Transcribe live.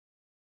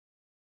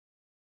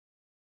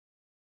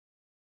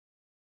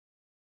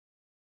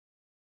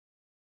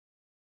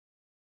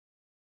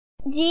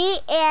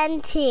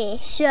G&T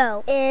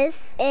show is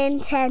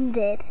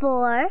intended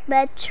for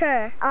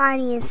mature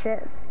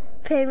audiences.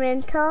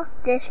 Parental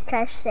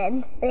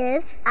discretion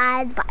is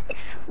advised.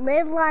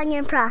 Live long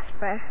and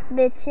prosper,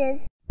 bitches.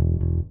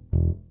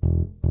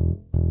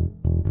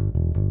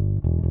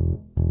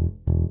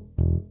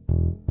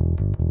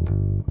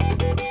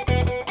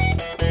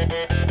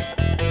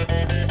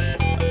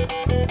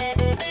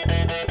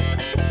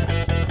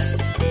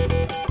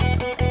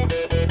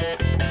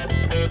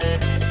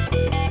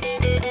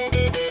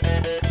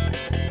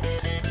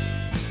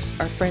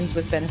 Are friends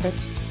with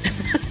benefits?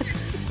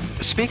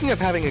 Speaking of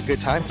having a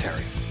good time,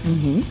 Terry.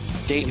 Mm-hmm.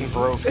 Dayton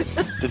broke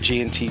the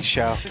G&T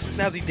show. This is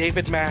now the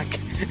David Mack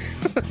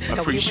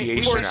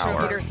Appreciation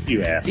Hour.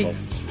 You assholes.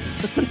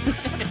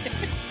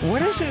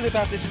 What is it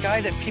about this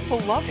guy that people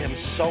love him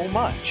so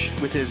much?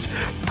 With his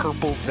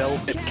purple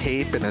velvet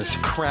cape and his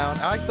crown.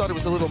 I thought it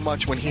was a little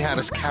much when he had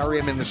us carry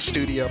him in the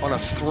studio on a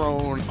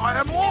throne. I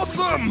am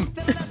awesome!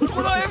 Look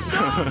what I have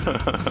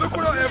done! Look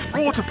what I have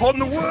brought upon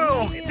the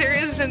world! There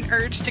is an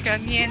urge to go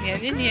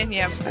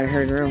nya. I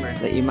heard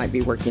rumors that you might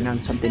be working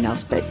on something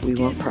else, but we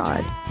won't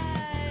prod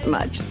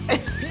much.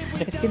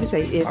 I was gonna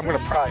say I'm gonna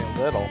pry a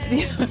little.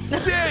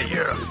 Dare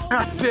you!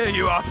 How dare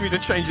you ask me to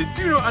change it?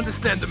 Do you not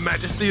understand the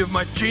majesty of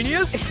my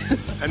genius?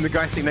 And the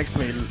guy sitting next to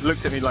me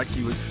looked at me like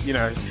he was,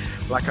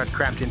 like I'd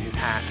cramped in his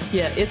hat.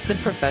 Yeah, it's the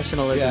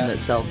professionalism that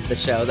sells the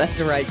show. That's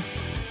right.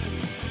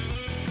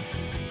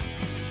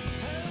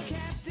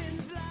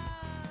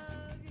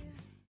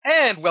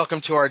 And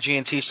welcome to our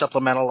G&T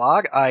Supplemental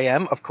Log. I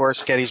am, of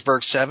course,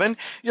 Gettysburg 7,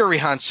 your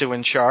Rihansu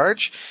in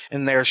charge.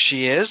 And there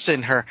she is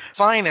in her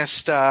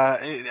finest,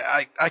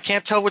 I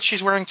can't tell what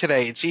she's wearing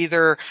today. It's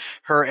either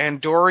her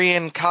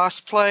Andorian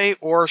cosplay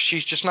or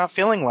she's just not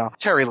feeling well.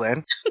 Terry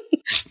Lynn.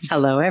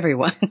 Hello,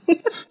 everyone.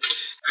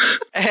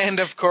 And,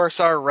 of course,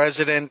 our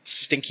resident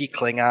stinky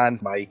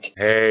Klingon, Mike.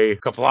 Hey,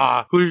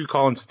 Kapla. Who are you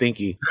calling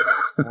stinky?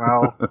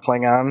 Well,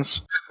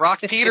 Klingons.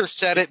 Rock Peters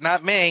said it,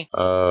 not me.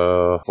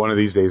 One of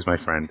these days, my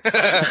friend.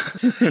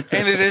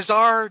 And it is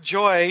our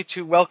joy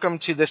to welcome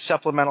to this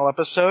supplemental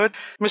episode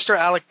Mr.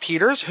 Alec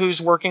Peters, who's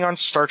working on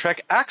Star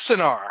Trek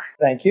Axanar.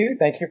 Thank you.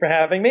 Thank you for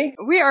having me.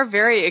 We are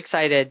very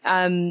excited.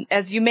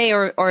 As you may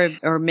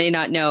or may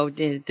not know,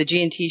 the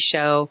G&T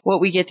show,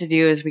 what we get to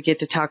do is we get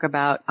to talk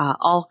about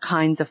all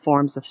kinds of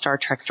forms of Star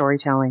Trek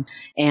storytelling.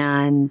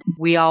 And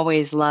we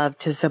always love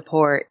to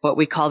support what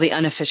we call the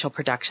unofficial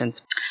productions.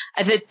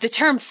 The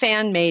term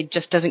fan-made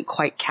just doesn't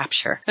quite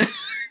capture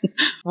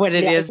what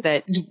it is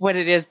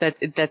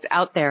that's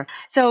out there.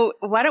 So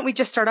why don't we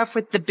just start off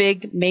with the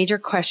big major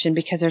question,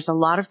 because there's a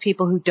lot of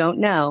people who don't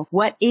know,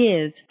 what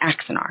is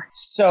Axanar?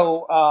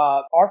 So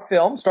our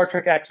film, Star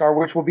Trek Axanar,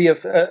 which will be a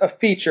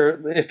feature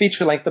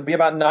length, will be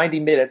about 90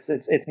 minutes.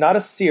 It's not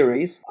a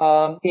series.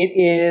 It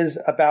is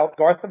about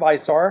Garth of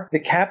Isar, the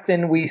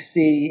captain we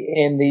see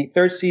in the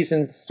third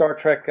season Star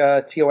Trek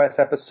TOS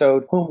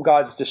episode, Whom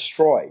Gods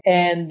Destroy.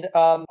 And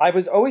I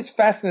was always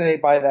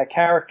fascinated by that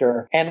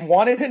character and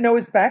wanted to know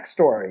his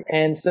backstory.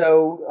 And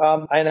so,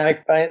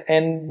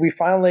 and we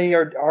finally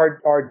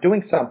are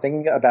doing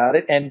something about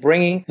it and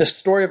bringing the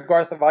story of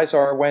Garth of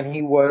Isar when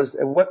he was,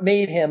 what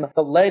made him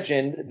the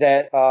legend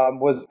that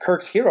was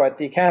Kirk's hero at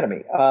the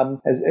Academy.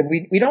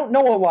 We don't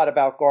know a lot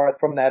about Garth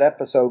from that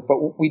episode,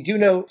 but we do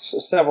know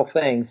several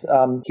things.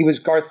 He was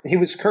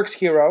Kirk's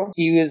hero.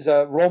 He was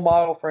a role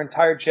model for an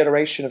entire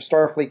generation of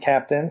Starfleet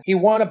captains. He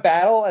won a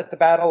battle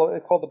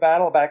called the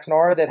Battle of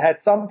Axanar that had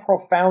some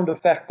profound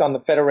effect on the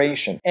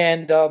Federation.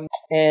 And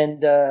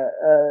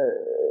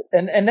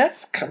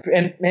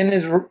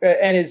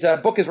his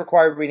book is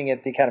required reading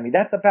at the Academy.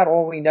 That's about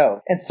all we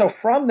know. And so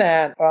from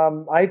that,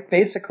 I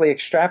basically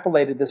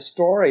extrapolated the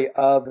story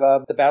of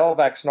the Battle of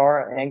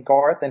Axanar and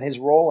Garth and his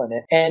role in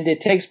it. And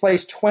it takes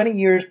place 20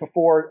 years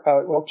before,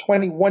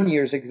 21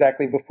 years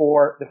exactly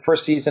before the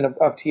first season of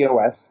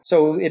TOS.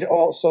 So it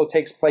also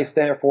takes place,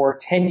 therefore,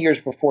 10 years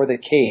before The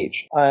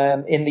Cage,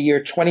 in the year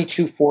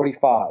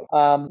 2245.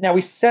 Now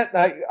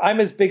I'm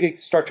as big a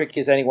Star Trek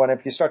as anyone.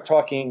 If you start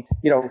talking,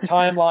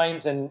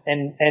 timelines and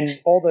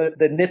all the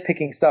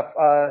nitpicking stuff,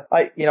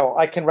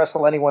 I can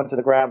wrestle anyone to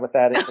the ground with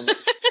that information.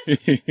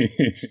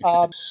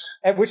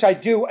 Which I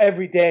do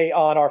every day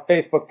on our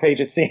Facebook page,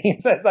 it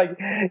seems, as I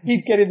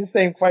keep getting the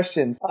same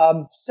questions.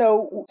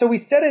 So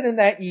we set it in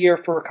that year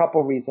for a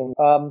couple of reasons.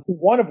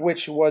 One of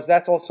which was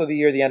that's also the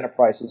year the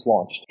Enterprise was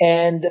launched.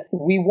 And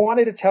we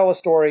wanted to tell a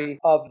story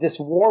of this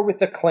war with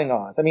the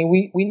Klingons. I mean,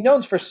 we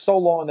know for so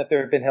long that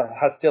there have been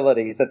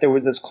hostilities, that there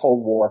was this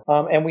Cold War.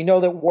 And we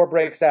know that war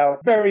breaks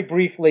out very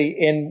briefly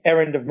in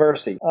Errand of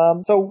Mercy.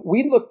 So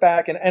we look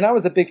back, and I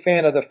was a big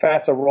fan of the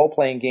FASA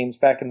role-playing games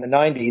back in the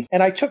 90s. 70s,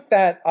 and I took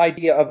that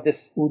idea of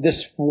this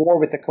war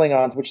with the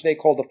Klingons, which they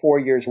call the 4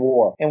 Years'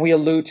 War, and we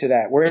allude to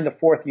that. We're in the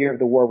 4th year of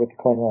the war with the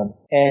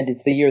Klingons, and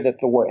it's the year that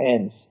the war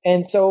ends.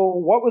 And so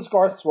what was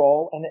Garth's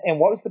role, and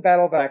what was the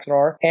Battle of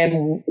Axanar,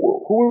 and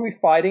who were we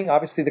fighting?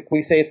 Obviously,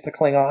 we say it's the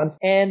Klingons,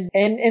 and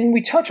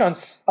we touch on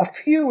a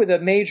few of the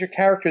major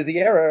characters of the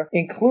era,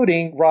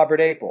 including Robert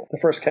April, the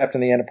first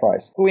captain of the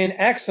Enterprise, who in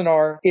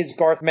Axanar is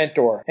Garth's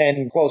mentor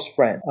and close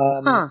friend.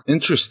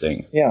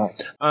 Interesting. Yeah.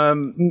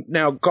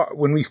 Now,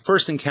 when we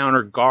first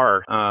encountered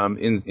Gar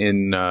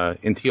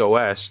in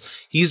TOS,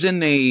 he's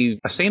in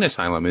a sane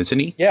asylum, isn't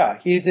he? Yeah,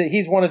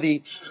 he's one of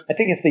the, I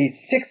think it's the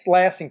 6th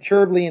last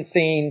incurably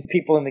insane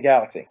people in the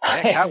galaxy.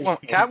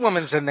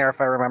 Catwoman's in there, if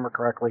I remember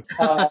correctly.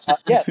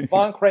 Yes,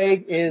 Von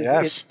Craig is.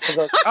 Yes.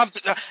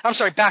 I'm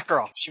sorry,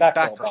 Batgirl.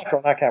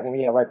 Batgirl, not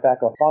Catwoman. Yeah, right,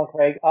 Batgirl. Von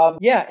Craig.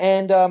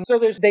 So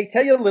they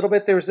tell you a little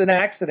bit. There's an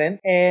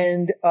accident,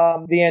 and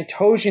the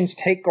Antosians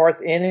take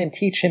Garth in and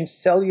teach him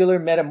cellular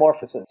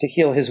metamorphosis to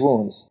heal his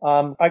wounds.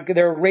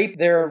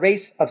 They're a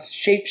race of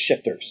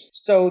shapeshifters.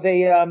 So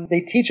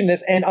they teach him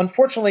this, and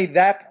unfortunately,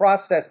 that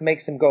process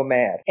makes him go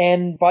mad.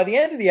 And by the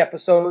end of the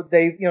episode,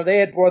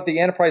 the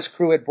Enterprise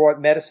crew had brought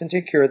medicine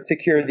to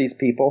cure these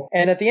people.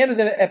 And at the end of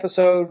the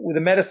episode, the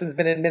medicine's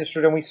been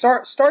administered, and we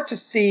start to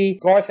see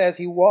Garth as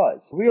he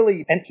was,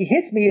 really, and he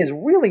hits me as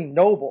really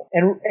noble.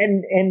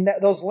 And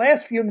those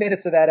last few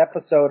minutes of that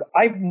episode,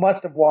 I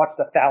must have watched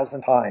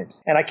 1,000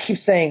 times, and I keep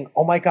saying,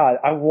 "Oh my God,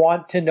 I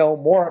want to know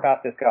more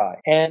about this guy."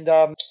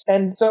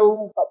 And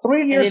so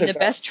 3 years ago, in the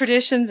best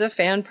traditions of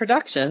fan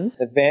productions,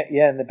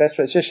 in the best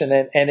tradition,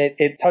 and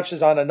it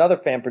touches on another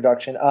fan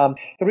production.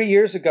 3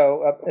 years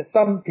ago, as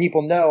some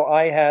people know,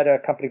 I had a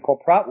company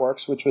called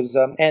Protworks, which was,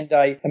 and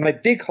I am a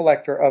big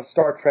collector of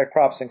Star Trek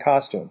props and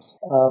costumes.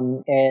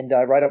 And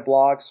I write a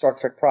blog,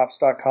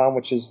 StarTrekProps.com,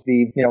 which is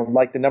the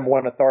number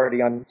one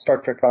authority on Star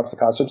Trek props and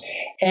costumes.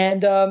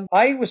 And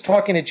I was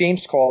talking to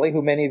James Cawley,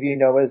 who many of you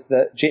know as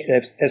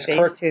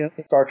Kirk in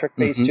Star Trek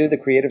Phase 2, the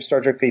creator of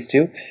Star Trek Phase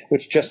 2,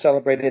 which just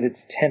celebrated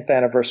its 10th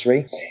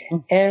anniversary.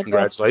 And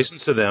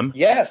congratulations to them.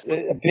 Yes,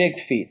 a big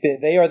feat.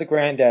 They are the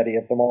granddaddy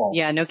of them all.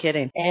 Yeah, no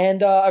kidding.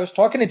 And I was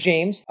talking to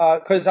James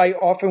because I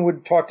often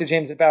would talk to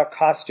James about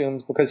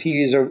costumes because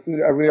he is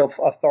a real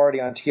authority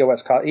on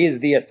TOS. He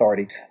is the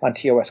authority on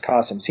TOS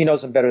costumes. He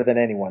knows them better than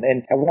anyone.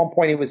 And at one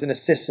point, he was an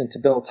assistant to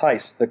Bill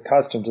Tice, the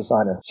costume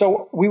designer.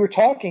 So we were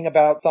talking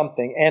about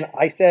something, and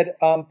I said,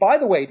 by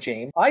the way,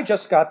 James, I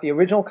just got the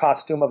original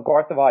costume of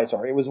Garth of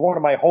Izar. It was one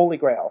of my holy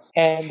grails.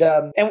 And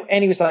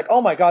he was like,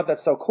 "Oh my God,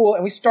 that's so cool."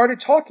 And we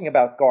started talking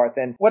about Garth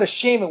and what a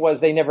shame it was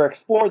they never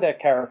explored that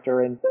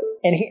character. And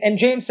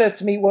James says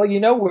to me, "Well,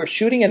 we're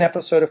shooting an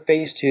episode of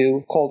Phase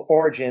 2 called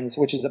Origins,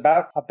 which is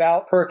about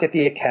Kirk at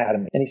the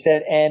Academy." And he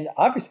said, and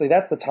obviously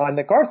that's the time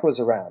that Garth was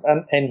around.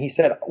 And he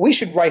said, "We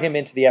should write him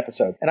into the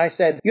episode." And I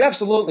said, "You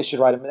absolutely should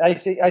write him."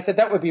 I said,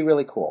 "That would be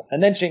really cool."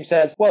 And then James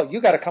says, "Well,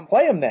 you got to come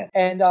play him then."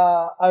 And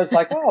I was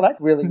like, "Oh, that's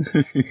really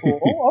cool.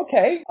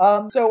 Okay."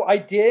 So I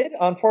did.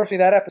 Unfortunately,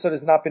 that episode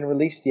has not been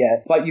released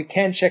yet, but you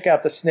can check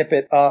out the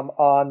snippet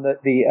on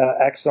the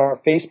Axanar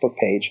Facebook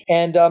page.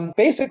 And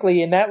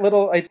basically, in that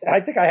little, I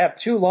think I have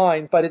 2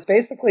 lines, but it's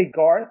basically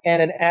Garth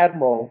and an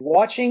admiral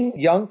watching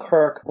young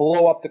Kirk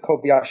blow up the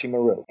Kobayashi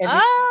Maru.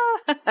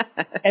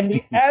 And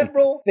the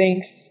admiral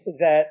thinks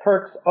that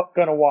Kirk's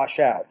going to wash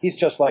out. He's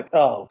just like,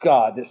 "Oh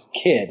God, this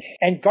kid."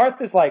 And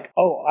Garth is like,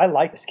 "Oh, I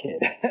like this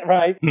kid,"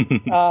 right?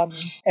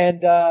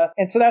 And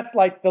so that's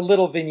like the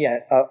little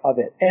vignette of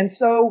it. And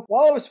so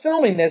while I was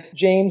filming this,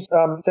 James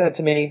said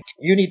to me,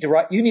 "You need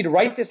to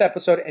write this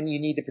episode, and you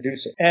need to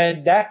produce it."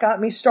 And that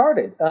got me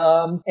started.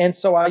 And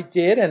so I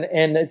did,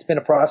 and it's been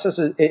a process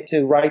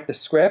to write the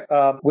script,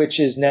 which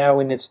is now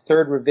in its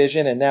 3rd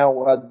revision, and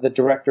now the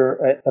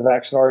director of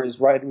Axanar is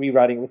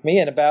rewriting with me.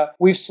 And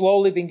we've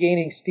slowly been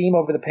gaining steam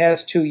over the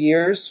past 2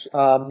 years.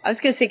 I was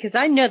going to say, because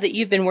I know that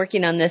you've been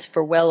working on this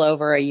for well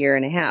over a year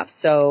and a half.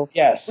 So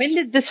yes. When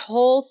did this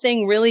whole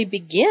thing really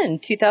begin?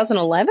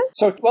 2011?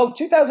 So,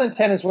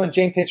 2010 is when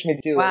Jane pitched me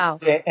to do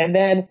it. And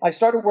then I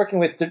started working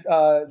with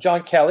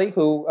John Kelly,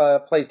 who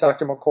plays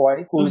Dr.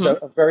 McCoy, who's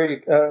a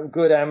very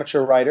good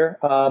amateur writer.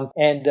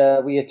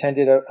 And we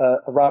attended a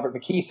Robert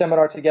McKee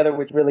seminar together,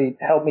 which really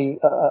helped me.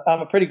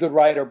 I'm a pretty good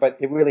writer, but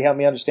it really helped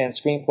me understand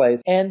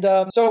screenplays. And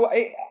so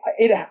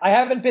I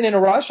haven't been in a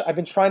rush. I've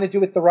been trying to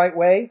do it the right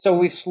way. So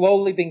we've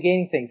slowly been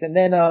gaining things. And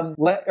then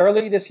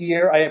early this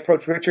year, I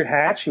approached Richard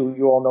Hatch, who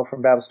you all know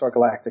from Battlestar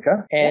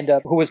Galactica, and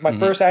who was my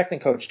first acting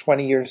coach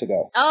 20 years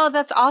ago. Oh,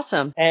 that's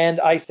awesome. And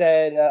I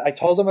said, I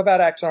told him about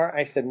Axanar.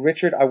 I said,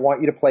 "Richard, I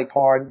want you to play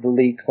Karn, the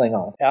lead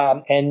Klingon."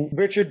 And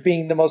Richard,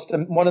 being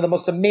one of the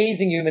most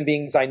amazing human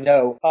beings I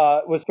know,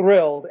 was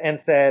thrilled and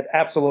said,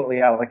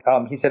 "Absolutely, Alec."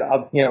 He said,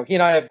 he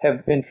and I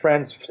have been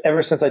friends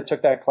ever since I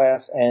took that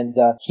class, and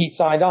he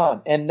signed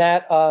on, and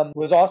that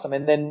was awesome.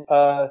 And then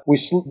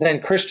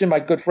then Christian, my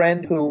good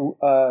friend, who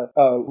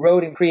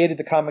wrote and created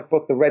the comic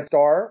book The Red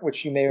Star,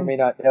 which you may or may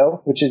not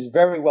know, which is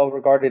very well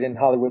regarded in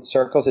Hollywood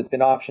circles. It's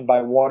been optioned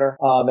by Warner,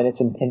 and it's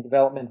in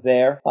development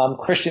there.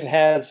 Christian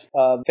has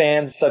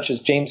fans such as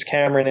James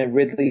Cameron and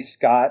Ridley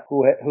Scott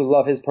who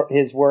love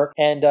his work,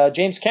 and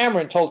James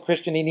Cameron told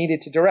Christian he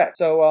needed to direct.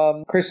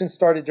 So Christian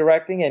started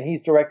directing, and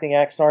he's directing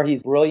Axanar.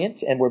 He's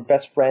brilliant, and we're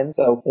best friends,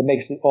 so it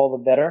makes it all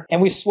the better.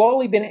 And we've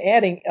slowly been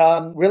adding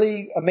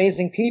really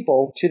amazing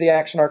people to the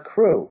Axanar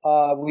crew.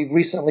 We've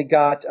recently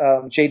got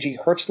J.G.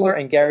 Hertzler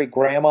and Gary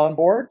Graham on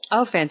board.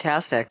 Oh,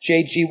 fantastic.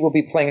 J.G. will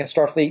be playing a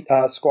Starfleet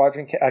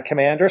squadron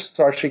commander,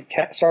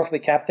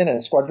 Starfleet captain, and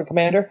a squadron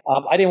commander.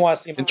 I didn't want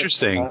to see him.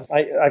 Interesting.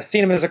 I've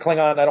seen him as a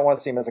Klingon. I don't want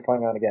to see him as a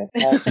Klingon again.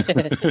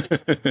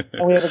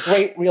 And we have a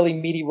great, really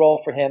meaty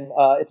role for him.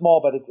 It's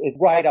small, but it's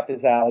right up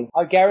his alley.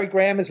 Gary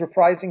Graham is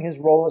reprising his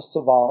role as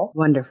Saval.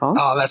 Wonderful.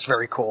 Oh, that's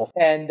very cool.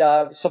 And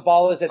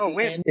Saval is at the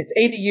end. It's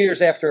 80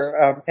 years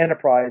after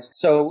Enterprise,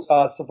 so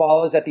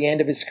Saval is at the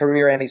end of his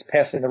career, and he's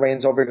passing the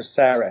reins over to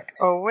Sarek.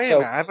 Oh, wait a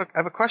minute. I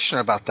have a question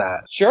about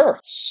that. Sure.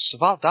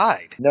 Saval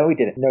died. No, he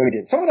didn't.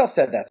 Someone else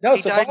said that. No,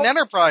 he died in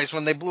Enterprise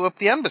when they blew up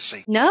the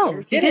embassy.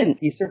 No, he didn't.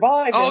 He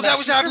survived. Oh, that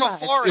was Admiral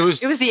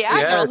Forrest. It was the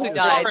Admiral who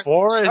died.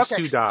 Forrest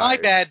who died. My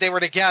bad. They were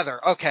together.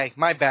 Okay,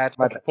 my bad.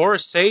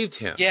 Forrest saved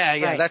him. Yeah,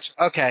 Right. That's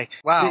okay.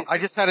 Wow, I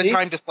just had a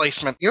time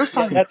displacement. You're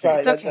fine. That's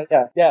right. It's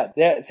okay. Yeah.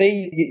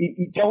 See,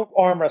 you don't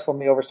arm wrestle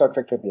me over Star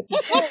Trek trivia.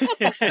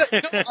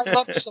 I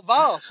love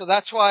Saval, so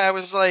that's why I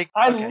was like.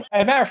 As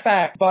a matter of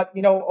fact, but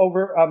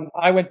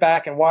I went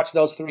back and watched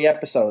those 3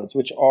 episodes,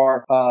 which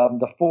are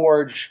The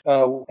Forge.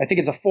 I think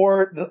it's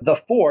The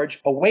Forge,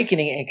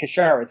 Awakening, and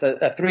Kashara. It's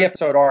a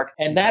 3-episode arc,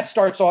 and that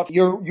starts off.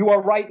 You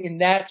are right in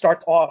that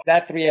starts off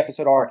that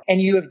 3-episode arc,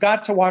 and you have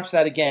got to watch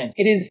that again.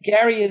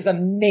 Gary is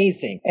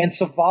amazing, and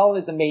Saval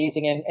is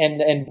amazing,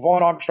 and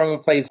Vaughn Armstrong,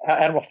 who plays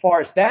Admiral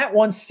Forrest. That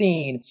one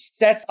scene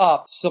sets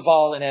up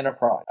Saval and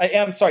Enterprise.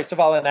 I'm sorry,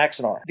 Saval and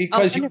Axanar,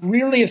 because you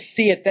really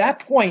see at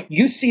that point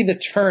you see the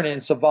turn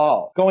in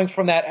Saval going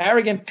from that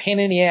arrogant pain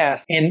in the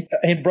ass in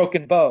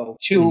Broken Bow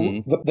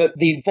to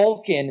the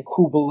Vulcan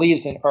who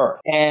believes in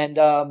Earth. And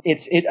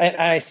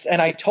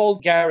I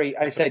told Gary,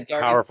 I said,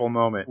 Gary, powerful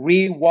moment.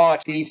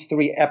 Rewatch these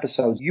 3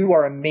 episodes. You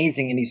are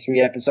amazing in these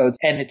 3 episodes,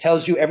 and it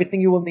tells you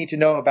everything you will need to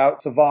know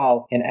about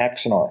Saval and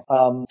Axanar.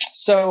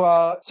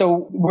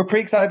 So we're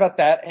pretty excited about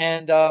that,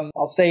 and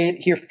I'll say it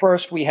here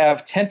first. We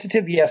have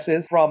tentative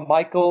yeses from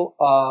Michael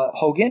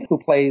Hogan, who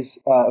played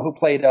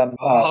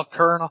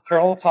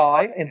Colonel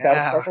Ty in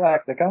Battlestar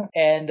Galactica,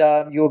 and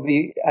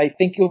I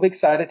think you'll be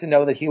excited to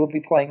know that he will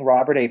be playing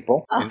Robert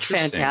April. Oh,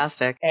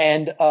 fantastic!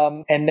 And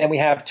then we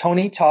have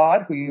Tony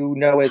Todd, who you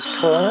know as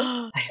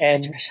Curran,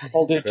 and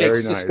older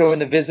Jake Sisko in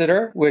The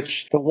Visitor,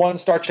 which the one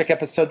Star Trek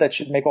episode that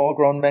should make all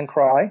grown men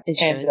cry. It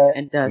should,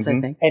 and does, I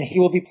think. And he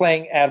will be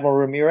playing Admiral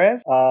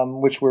Ramirez,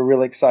 which we're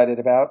really excited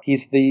about.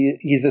 He's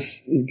this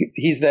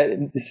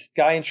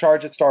guy in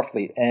charge at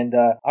Starfleet, and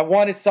I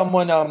wanted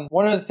someone.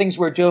 One of the things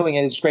we're doing,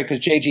 and it's great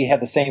because JG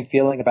had the same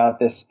feeling about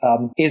this,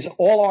 is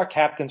all our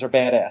captains are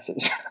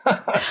badasses.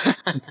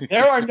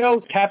 There are no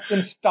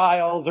Captain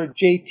Styles or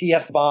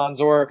JTS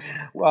Bonds or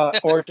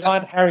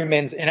John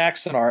Harrimans in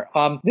Axanar.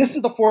 This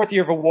is the 4th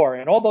year of a war,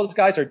 and all those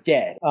guys are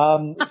dead.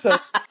 So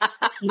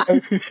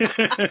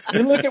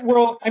you look at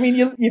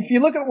if you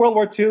look at World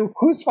War II,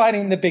 who's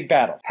fighting the big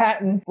battles?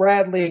 Patton,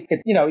 Bradley,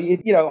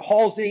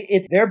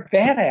 Halsey. They're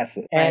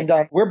badasses, and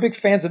we're big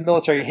fans of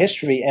military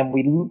history, and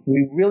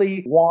we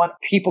really want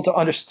people to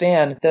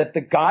understand that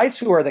the guys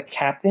who are the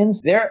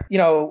captains,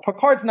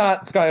 Picard's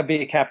not going to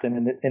be a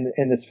captain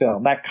in this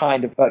film. That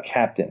kind of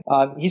captain.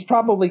 He's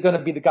probably going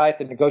to be the guy at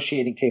the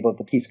negotiating table at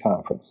the peace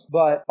conference.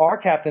 But our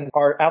captains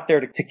are out there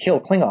to kill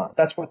Klingons.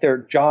 That's what their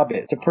job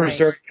is, to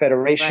preserve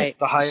Federation. Right.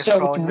 The highest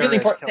so it's really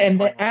important. And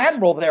the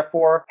Admiral,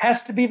 therefore, has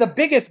to be the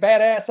biggest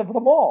badass of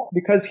them all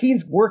because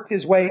he's worked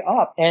his way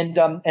up. And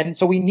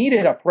so we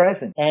needed a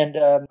present. And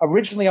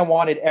originally I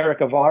wanted Eric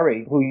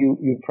Avari, who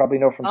you probably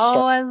know from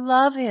Star I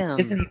love him.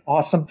 Isn't he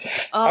awesome?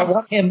 I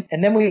want him.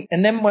 And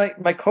then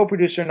my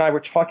co-producer and I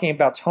were talking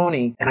about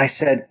Tony, and I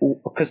said,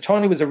 because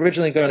Tony was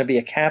originally going to be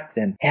a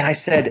captain, and I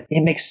said,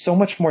 it makes so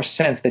much more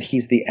sense that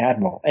he's the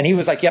Admiral. And he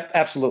was like, yep,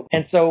 absolutely.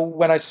 And so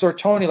when I saw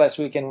Tony last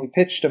week and we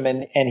pitched him,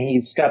 and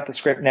he's got the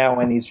script now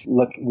and he's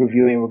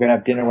reviewing, we're going to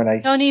have dinner when I...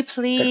 Tony,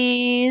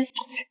 please.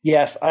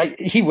 Yes,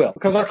 he will.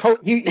 Because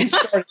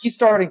he's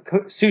starring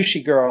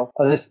Sushi Girl,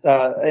 this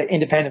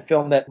independent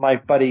film that my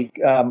buddy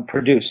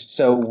produced.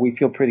 So we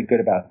feel pretty good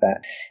about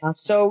that.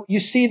 Awesome. So you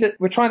see that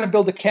we're trying to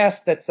build a cast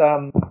that's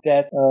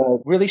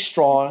really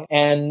strong,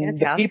 and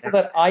the people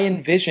that I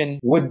envision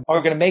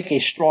are going to make a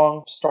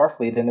strong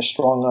Starfleet and a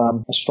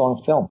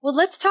strong film. Well,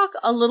 let's talk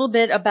a little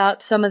bit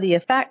about some of the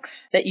effects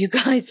that that you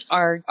guys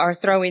are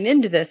throwing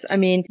into this. I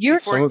mean,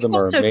 some of them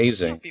are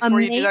amazing.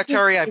 Before you do that,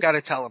 Terry, I've got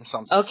to tell them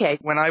something. Okay.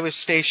 When I was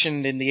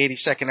stationed in the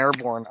 82nd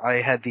Airborne,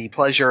 I had the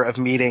pleasure of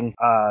meeting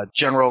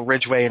General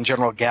Ridgway and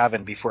General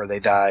Gavin before they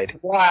died.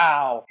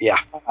 Wow. Yeah.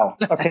 Wow.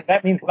 Okay,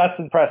 that means that's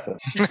impressive.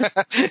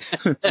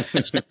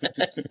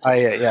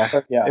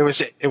 Yeah.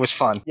 It was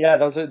fun. Yeah,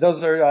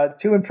 those are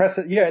two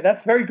impressive. Yeah,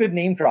 that's very good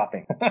name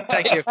dropping.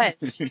 Thank you.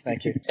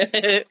 Thank you.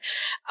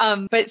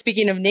 But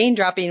speaking of name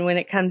dropping, when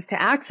it comes to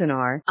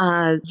Axanar,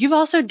 you've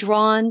also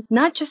drawn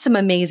not just some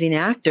amazing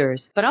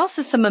actors, but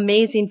also some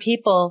amazing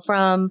people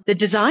from the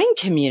design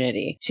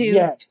community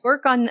to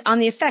work on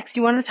the effects.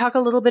 You want to talk a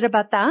little bit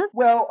about that?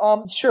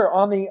 Well, sure.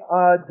 On the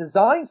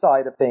design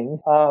side of things,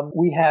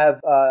 we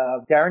have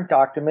Darren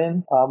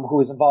Doctorman,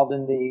 who is involved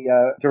in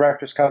the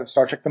director's cut of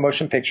Star Trek: The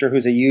Motion Picture,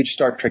 who's a huge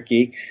Star Trek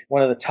geek,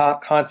 one of the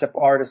top concept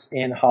artists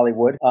in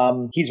Hollywood.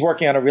 He's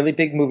working on a really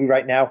big movie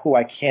right now, who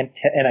I can't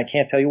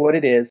tell you what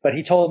it is, but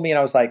he told me, and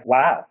I was like,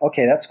 wow,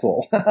 okay, that's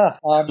cool.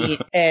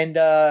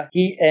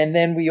 And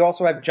then we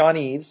also have John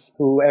Eves,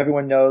 who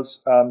everyone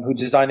knows, who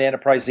designed the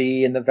Enterprise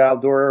E and the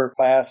Valdor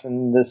class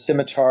and the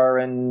Scimitar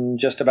and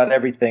just about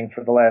everything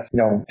for the last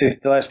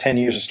 10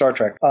 years of Star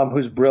Trek.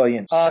 Who's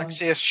brilliant.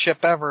 Sexiest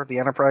ship ever, the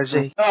Enterprise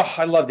E. Oh,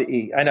 I love the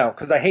E. I know,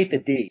 because I hate the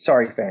D.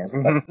 Sorry, fans.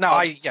 No,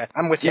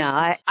 I'm with you. No,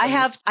 I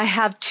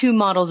have two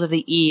models of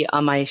the E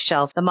on my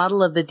shelf. The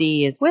model of the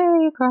D is way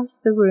across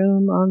the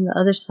room on the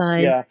other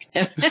side.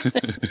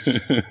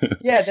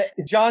 Yeah.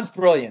 John's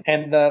brilliant,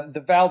 and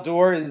the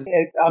Valdor is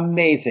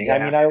amazing. Yeah.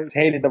 I mean, I always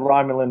hated the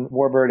Romulan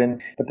Warbird,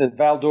 but the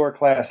Valdor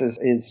class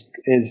is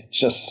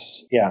just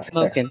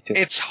smoking.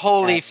 It's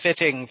wholly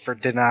fitting for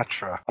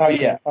Dinatra. Oh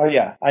yeah,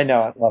 I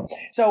know, I love it.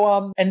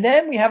 So and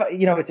then we have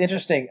it's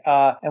interesting,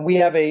 and we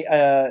have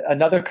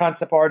another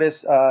concept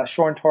artist,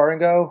 Sean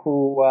Toringo,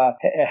 who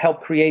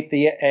helped create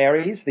the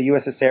Ares, the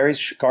USS Ares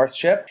Garth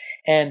ship.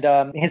 And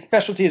his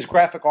specialty is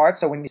graphic art.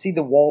 So when you see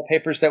the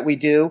wallpapers that we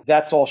do,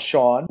 that's all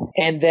Sean.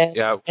 And then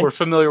we're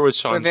familiar with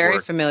Sean's work. We're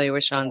very familiar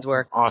with Sean's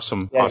work.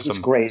 Awesome. He's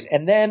great.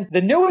 And then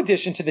the new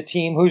addition to the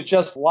team, who's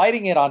just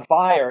lighting it on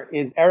fire,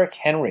 is Eric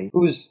Henry,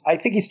 I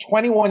think he's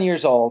 21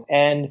 years old,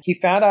 and he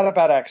found out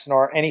about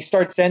Axanar, and he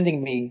started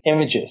sending me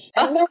images.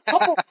 And there are a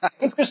couple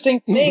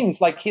interesting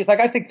things. Like he's like,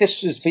 I think this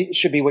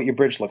should be what your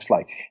bridge looks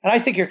like, and I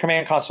think your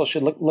command console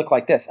should look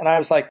like this. And I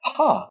was like,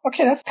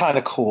 okay, that's kind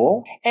of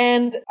cool.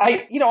 And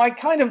at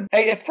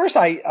first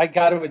I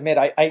got to admit,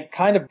 I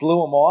kind of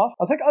blew him off.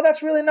 I was like, oh,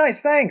 that's really nice,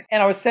 thanks.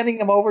 And I was sending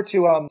them over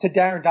to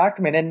Darren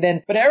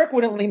Doctorman, but Eric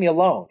wouldn't leave me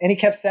alone. And he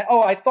kept saying,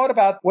 oh, I thought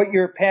about what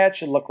your pad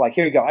should look like.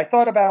 Here you go. I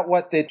thought about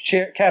what the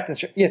captain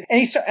should. Yeah.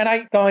 And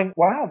I going,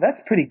 wow, that's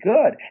pretty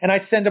good. And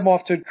I'd send him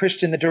off to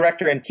Christian, the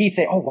director, and he'd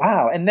say, oh,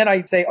 wow. And then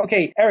I'd say,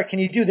 okay, Eric, can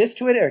you do this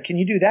to it? Or can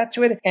you do that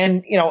to it?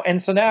 And,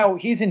 and so now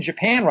he's in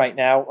Japan right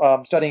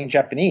now, studying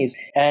Japanese.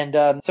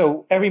 And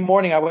so every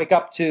morning I wake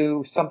up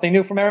to something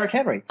new from Eric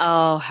Henry.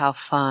 Oh, how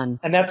fun.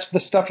 And that's the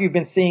stuff you've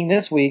been seeing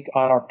this week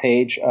on our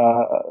page,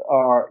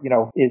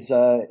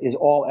 is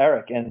all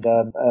Eric, and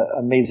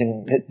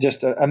amazing,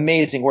 just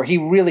amazing, where he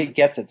really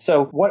gets it.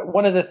 So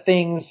one of the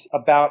things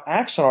about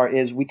Axanar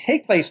is we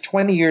take place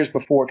 21 years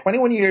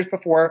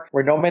before,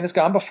 where No Man Has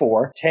Gone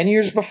Before, 10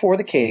 years before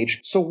The Cage.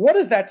 So what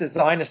does that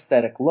design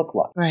aesthetic look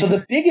like? Right. So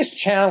the biggest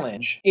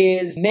challenge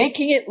is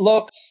making it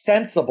look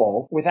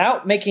sensible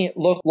without making it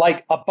look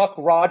like a Buck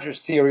Rogers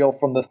serial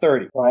from the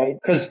 30s, right?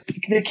 Because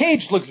The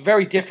Cage looks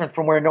very different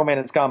from where No Man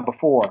Has Gone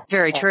Before.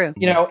 Very true.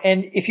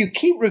 And if you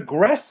keep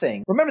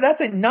regressing, remember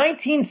that's a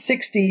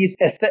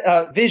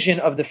 1960s vision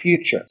of the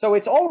future. So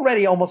it's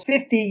already almost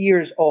 50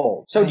 years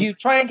old. So do you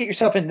try and get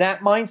yourself in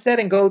that mindset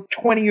and go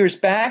 20 years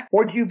back?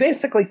 Or do you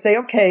basically say,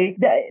 okay,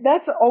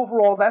 that's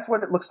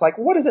what it looks like.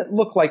 What does it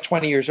look like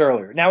 20 years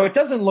earlier? Now, it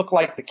doesn't look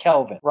like the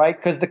Kelvin, right?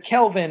 Because the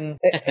Kelvin,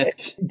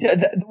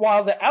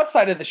 while the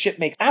outside of the ship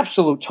makes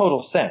absolute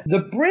total sense. The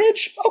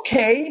bridge,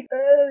 okay,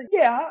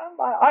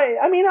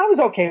 I was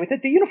okay with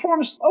it. The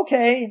uniforms,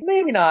 okay,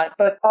 maybe not,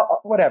 but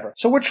whatever.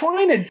 So we're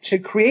trying to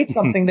create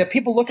something that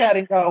people look at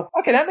and go,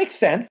 okay, that makes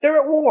sense. They're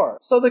at war.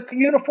 So the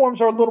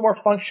uniforms are a little more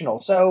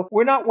functional. So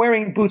we're not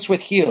wearing boots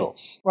with heels,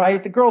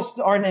 right? The girls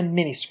aren't in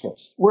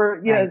miniskirts.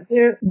 We're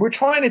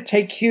trying to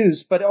take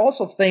cues, but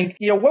also think,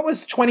 what was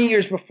 20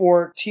 years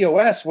before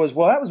TOS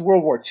that was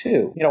World War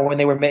II. When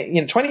they were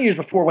 20 years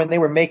before when they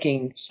were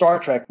making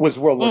Star Trek was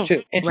World War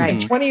II.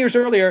 And 20 years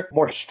earlier,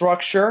 more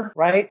structure,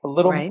 right? A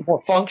little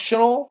more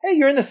functional. Hey,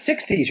 you're in the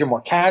 60s. You're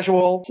more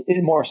casual,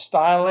 more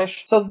stylish.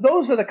 So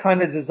those are the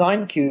kind of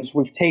design cues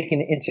we've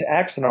taken into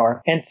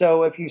Axanar. And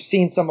so if you've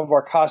seen some of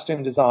our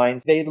costume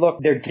designs,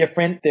 they're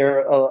different.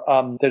 There's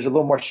a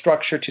little more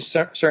structure to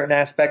certain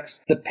aspects.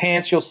 The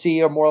pants you'll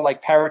see are more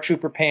like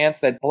paratrooper pants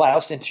that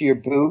blouse into your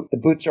boot. The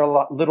boots are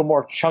a little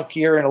more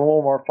chunkier and a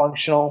little more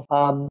functional.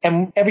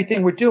 And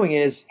everything we're doing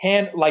is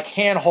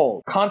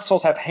handhold.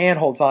 Consoles have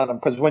handholds on them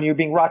because when you're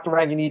being rocked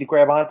around, you need to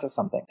grab onto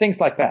something. Things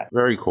like that.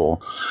 Very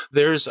cool.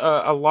 There's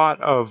a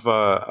lot of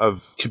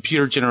of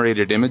computer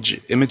generated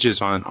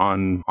images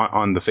on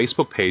the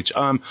Facebook page.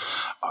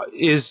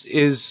 Is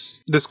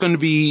this going to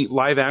be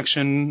live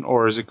action,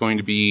 or is it going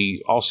to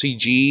be all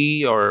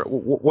CG, or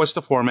what's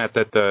the format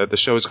that the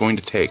show is going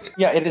to take?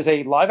 Yeah, it is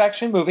a live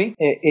action movie.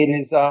 It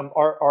is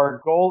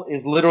our goal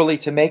is literally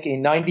to make a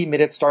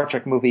 90-minute Star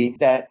Trek movie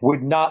that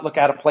would not look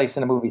out of place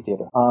in a movie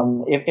theater.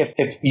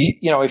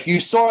 If you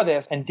saw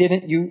this and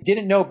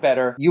didn't know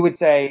better, you would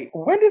say,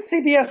 when did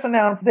CBS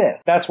announce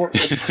this? That's what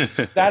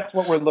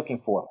we're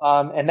looking for,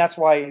 and that's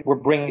why we're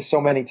bringing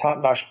so many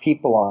top-notch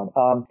people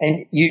on.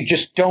 And you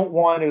just don't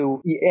want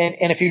to.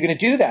 And if you're going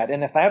to do that,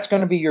 and if that's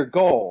going to be your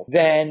goal,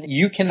 then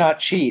you cannot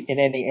cheat in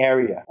any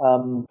area.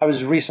 I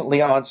was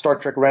recently on Star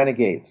Trek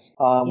Renegades,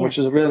 which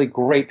is a really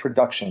great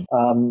production.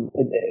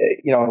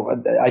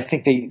 I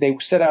think they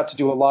set out to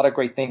do a lot of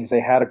great things.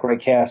 They had a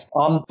great cast.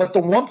 But the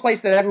one place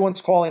that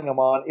everyone's calling them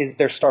on is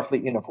their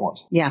Starfleet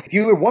uniforms. Yeah. If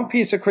you have one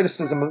piece of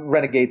criticism of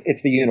Renegades,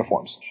 it's the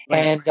uniforms.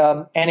 Right.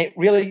 And it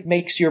really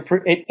makes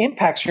it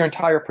impacts your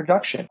entire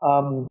production.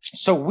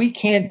 So we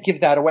can't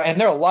give that away. And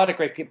there are a lot of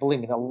great people,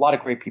 believe me, a lot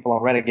of great people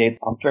on Renegades.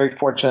 I'm very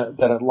fortunate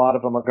that a lot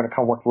of them are going to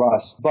come work for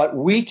us. But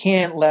we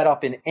can't let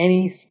up in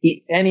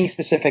any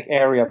specific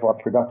area of our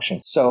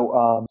production.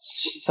 So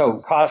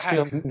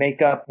costume,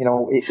 makeup,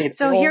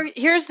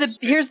 here's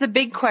the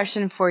big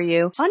question for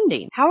you.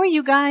 Funding. How are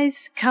you guys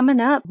coming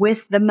up with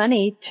the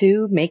money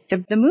to make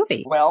the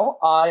movie? Well,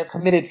 I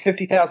committed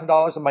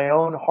 $50,000 of my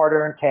own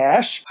hard-earned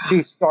cash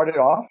to start it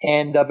off.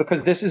 And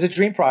because this is a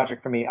dream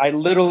project for me, I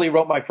literally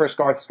wrote my first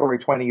Garth story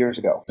 20 years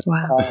ago.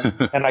 Wow.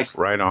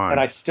 Right on. And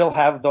I still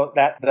have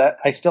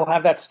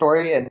that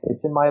story, and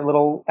it's in my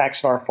little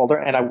Axanar folder,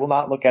 and I will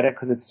not look at it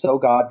because it's so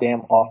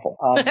goddamn awful.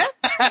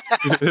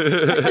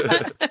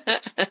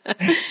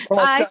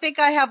 I think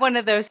I have one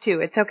of those too.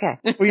 It's okay.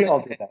 We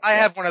all did that. I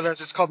have one of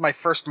those. It's called my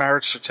first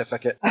marriage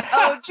certificate.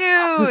 Oh,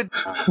 dude.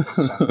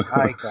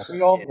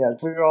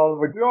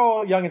 We're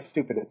all young and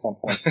stupid at some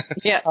point.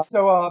 Yeah.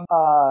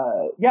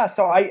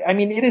 So I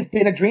mean, it has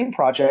been a dream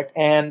project,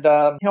 and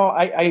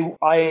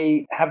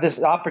I have this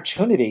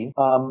opportunity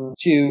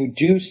to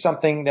do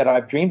something that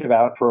I've dreamed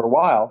about for a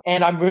while,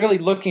 and I'm really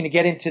looking to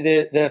get into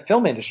the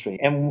film industry.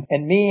 And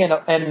me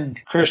and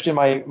Christian,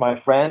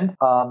 my friend,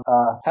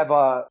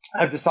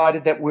 have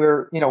decided that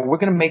we're going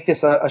to make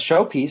this a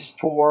showpiece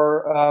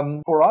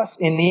for us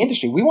in the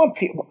industry.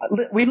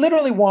 We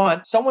literally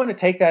want someone to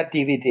take that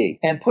DVD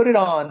and put it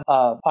on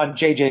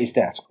JJ's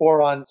desk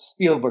or on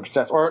Spielberg's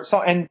desk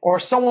or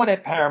someone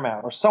at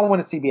Paramount or someone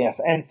at CBS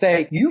and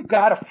say, you've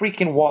got to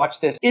freaking watch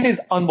this. It is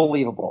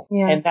unbelievable.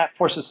 Yeah. And that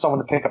forces someone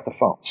to pick up the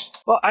phone.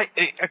 Well,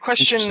 a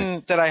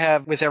question that I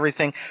have with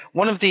everything,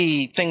 one of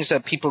the things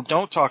that people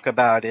don't talk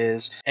about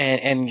is,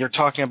 and you're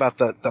talking about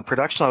the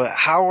production of it,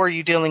 how are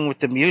you dealing with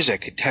the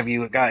music? Have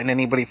you gotten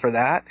anybody for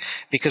that?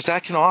 Because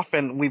that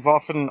we've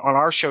often on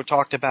our show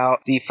talked about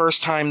the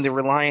first time the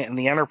Reliant and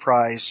the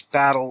Enterprise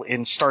battle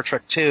in Star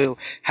Trek II,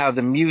 how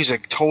the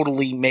music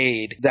totally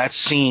made that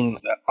scene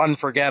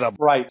unforgettable.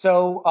 Right.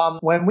 So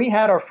when we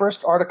had our first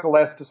article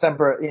last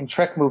December in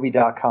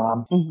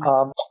TrekMovie.com,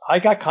 I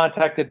got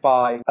contacted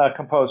by a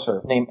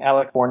composer named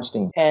Alec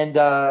Bornstein. And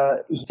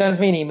he sends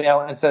me an email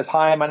and says,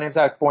 hi, my name is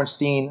Alec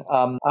Bornstein.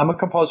 I'm a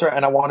composer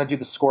and I want to do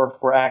the score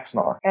for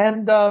Axanar.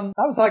 And I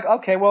was like,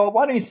 okay, well,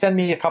 why don't you send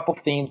me a couple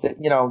themes that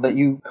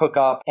you cook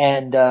up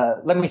and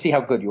let me see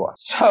how good you are.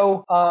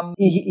 So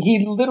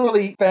he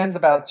literally spends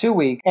about 2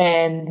 weeks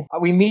and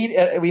we meet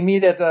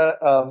at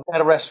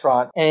a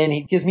restaurant and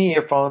he gives me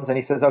earphones and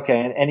he says,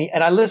 okay.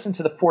 And I listened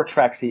to the 4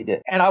 tracks he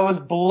did and I was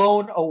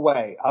blown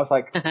away. I was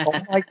like, oh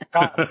my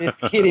God, this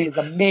kid is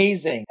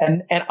amazing.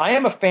 And I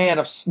am a fan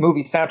of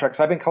movie soundtracks.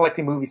 I've been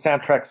collecting movie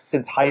soundtracks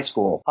since high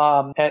school.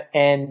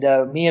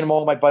 Me and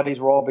all my buddies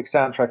were all big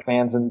soundtrack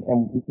fans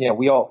and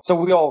we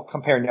all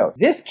compare notes.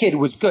 This kid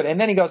was good. And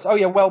then he goes, oh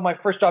yeah, well, my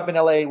first job in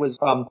LA was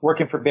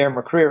working for Bear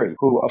McCreary,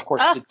 who of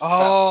course did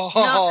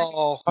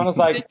I was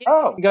like,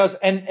 oh. He goes,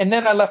 and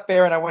then I left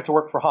Bear and I went to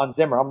work for Hans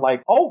Zimmer. I'm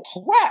like, oh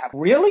crap,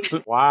 really?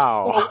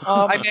 Wow. So,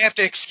 I may have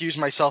to excuse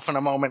myself in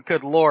a moment.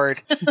 Good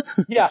Lord.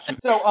 Yeah.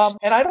 So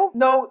and I don't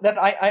know that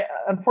I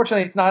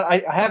unfortunately it's not.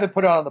 I haven't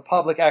put it on the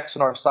public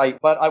Axanar site,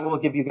 but I will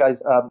give you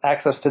guys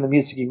access to the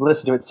music. You can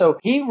listen to it. So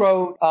he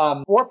wrote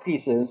 4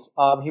 pieces.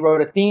 He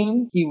wrote a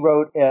theme. He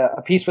wrote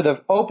a piece for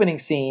the opening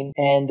scene,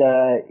 and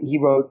he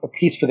wrote a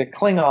piece for the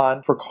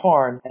Klingon for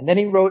Karn, and then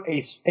he wrote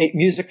a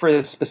music for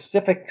the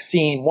specific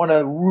scene, one of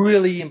the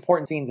really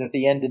important scenes at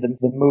the end of the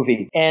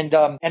movie. And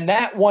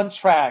that one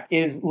track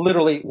is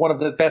literally one of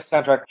the best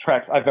soundtrack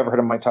tracks I've ever heard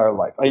in my entire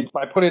life.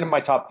 I put it in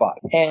my top 5.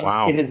 And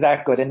wow. It is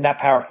that good and that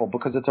powerful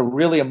because it's a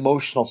really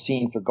emotional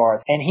scene for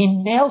Garth, and he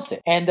nails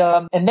it. And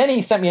then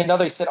he sent me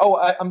another. He said, "Oh,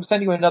 I'm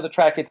sending you another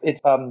track.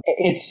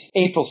 It's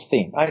April's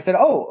theme." I said,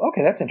 "Oh,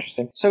 okay, that's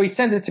interesting." So he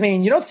sends it to me,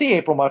 and you don't see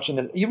April much in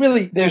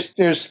it.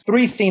 There's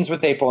 3 scenes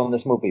with April in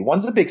this movie.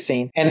 One's a big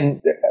scene,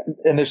 and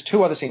there's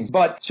 2 other scenes.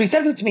 But so he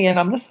sends it to me, and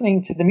I'm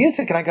listening to the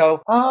music, and I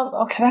go,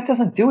 okay, that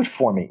doesn't do it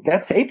for me.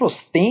 That's April's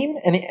theme,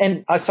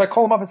 so I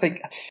call him up and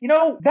say,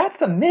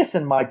 that's a miss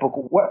in my book.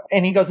 What?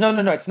 And he goes, no,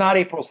 it's not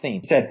April's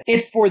theme. He said,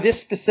 it's for this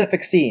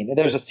specific scene.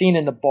 There's a scene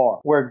in the bar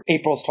where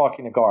April's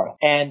talking to Garth,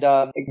 and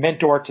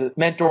mentor to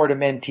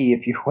mentee,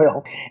 if you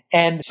will.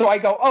 And so I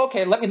go,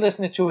 okay, let me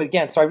listen to it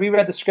again. So I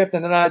reread the script,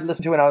 and then I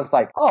listened to it, and I was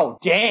like, oh,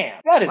 damn,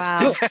 that is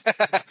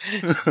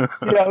good.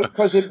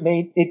 Because it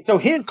made it, so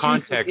his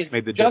context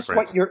made the just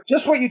difference.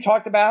 Just what you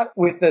talked about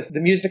with the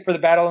music for the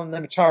Battle of the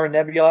Machara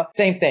Nebula,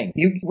 same thing.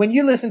 When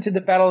you listen to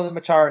the Battle of the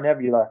Machara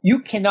Nebula, you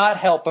cannot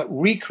help but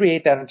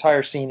recreate that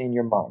entire scene in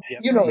your mind. Yep.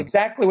 You know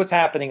exactly what's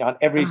happening on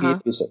every beat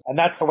of music. And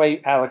that's the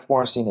way Alex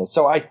Bornstein is.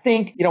 So I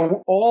think,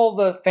 all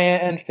the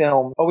fan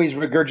film always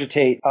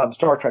regurgitate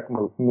Star Trek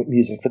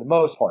music for the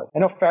most part. I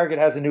know Farragut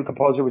has a new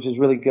composer, which is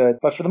really good,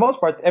 but for the most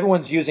part,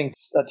 everyone's using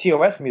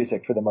TOS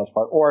music for the most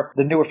part, or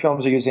the newer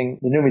films are using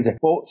the new music.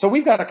 Well, so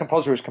we've got a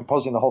composer who's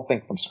composing the whole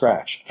thing from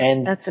scratch.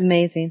 And that's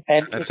amazing.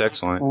 And that's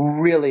excellent.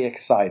 Really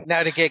exciting.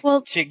 Now, to get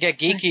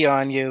geeky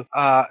on you,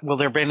 will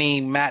there be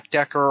any Matt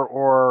Decker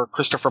or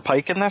Christopher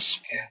Pike in this?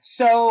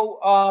 So,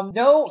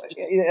 no, that's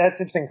an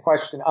interesting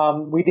question.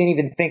 We didn't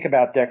even think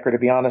about Decker, to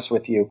be honest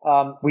with you.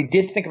 We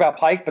did think about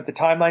Pike, but the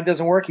timeline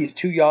doesn't work. He's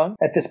too young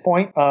at this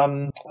point,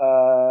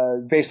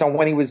 based on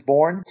when he was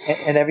born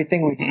and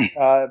everything.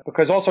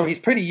 Because also he's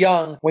pretty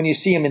young when you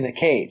see him in the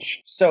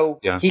cage. So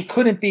he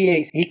couldn't be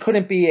a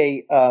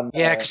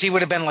because he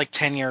would have been like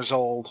 10 years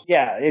old.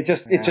 Yeah, it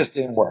just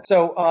didn't work.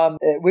 So,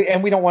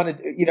 we don't want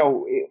to,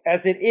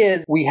 as it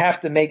is, we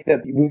have to make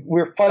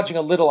we're fudging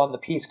a little on the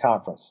peace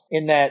conference,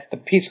 in that the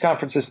peace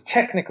conference is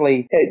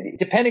technically,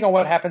 depending on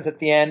what happens at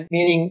the end,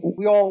 meaning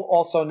we all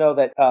also know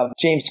that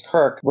James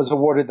Kirk was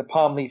awarded the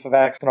Palm Leaf of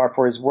Axanar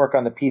for his work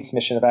on the peace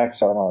mission of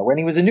Axanar when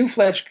he was a new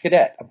fledged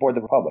cadet aboard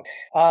the Republic.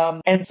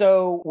 And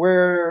so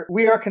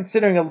we are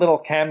considering a little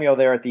cameo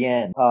there at the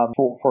end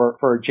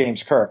for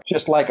James Kirk,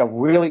 just like a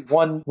really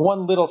one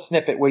little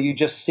snippet where you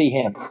just see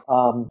him.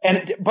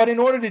 But in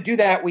order to do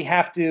that, we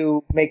have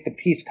to make the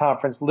peace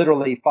conference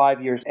literally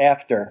 5 years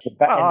after.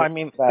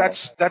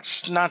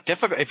 That's not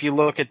difficult if you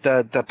look at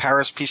the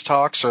Paris peace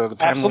talks or the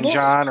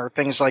Panmunjom or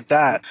things like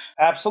that.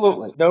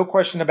 Absolutely, no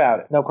question about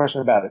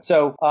it.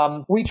 So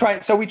we try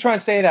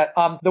and say that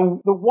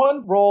the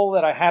one role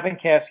that I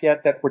haven't cast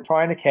yet that we're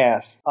trying to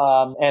cast,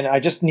 and I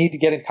just need to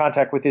get in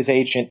contact with his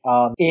agent,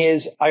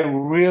 is I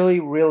really,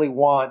 really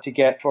want to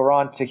get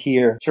Ferran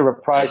Tahir to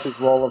reprise his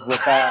role of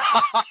Rabat.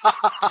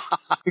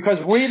 Because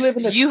we live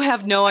in You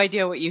have no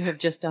idea what you have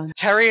just done.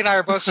 Terry and I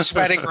are both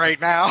sweating right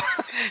now.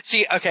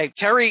 See, okay,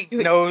 Terry,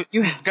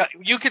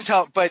 you can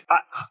tell, but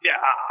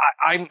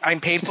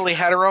I'm painfully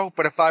hetero,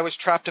 but if I was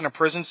trapped in a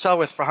prison cell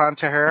with Ferran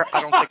Tahir,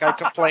 I don't think I'd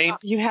complain.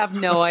 You have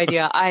no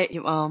idea.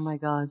 Oh my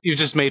God. You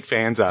just made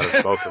fans out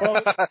of both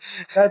of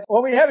them.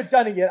 Well, we haven't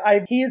done it yet.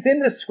 He is in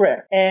the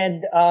script,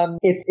 and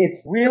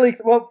it's really,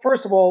 well,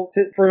 first of all,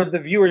 for the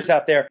viewers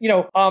out there,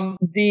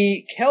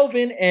 the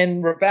Kelvin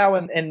and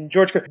Rabat and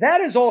George Kirk,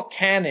 that is all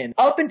canon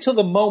up until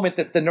the moment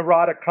that the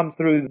Narada comes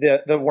through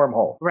the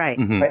wormhole. Right.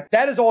 Mm-hmm. Right?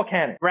 That is all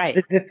canon. Right.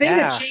 The thing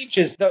that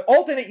changes, the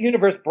alternate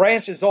universe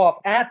branches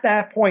off at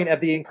that point of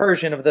the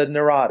incursion of the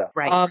Narada.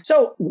 Right.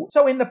 So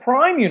in the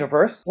Prime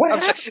universe, what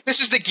happens? This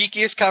is the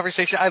geekiest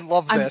conversation. I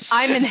love this.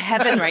 I'm in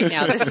heaven right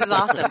now. This is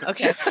awesome.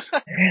 Okay.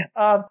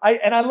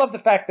 I love the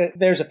fact that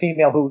there's a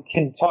female who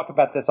can talk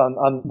about this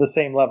on the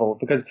same level,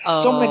 because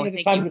so many of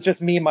the times it's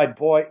just me and my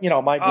boy,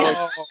 my boy.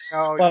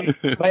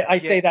 I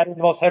say that in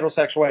the most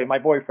heterosexual way, my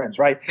boyfriends,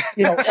 right?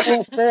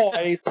 All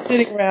boys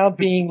sitting around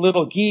being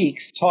little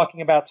geeks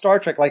talking about Star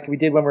Trek like we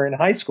did when we were in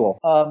high school.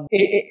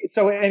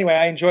 So anyway,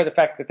 I enjoy the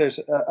fact that there's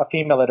a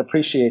female that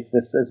appreciates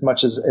this as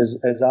much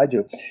as I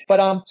do. But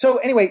so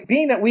anyway,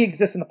 being that we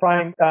exist in the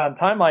Prime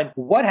timeline,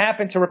 what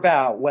happened to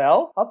Rabat?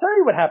 Well, I'll tell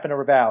you what happened to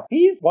Rabat.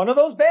 He's one of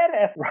those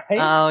badass, right?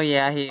 Oh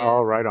yeah, he is.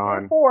 Oh, right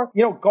on.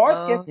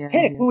 Garth gets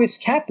picked, who his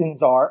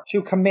captains are,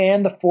 to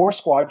command the 4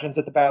 squadrons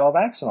at the Battle of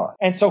Axanar.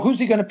 And so who's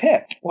he going to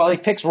pick? Well, he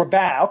picks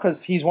Rabat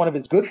because he's one of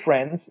his good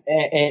friends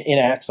in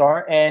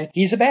Axanar, and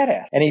he's a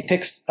badass. And he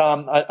picks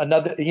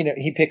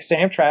he picks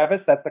Sam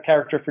Travis, that's the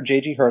character for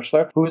J.G.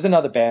 Herschler, who's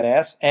another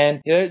badass.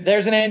 And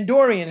there's an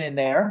Andorian in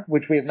there,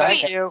 which we have not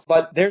had.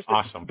 But there's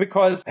awesome.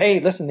 Because, hey,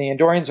 listen, the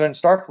Andorians are in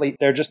Starfleet.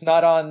 They're just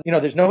not on,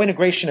 there's no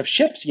integration of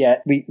ships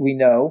yet, we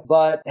know.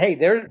 But, hey,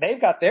 they've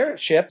got their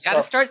ships.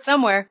 Gotta start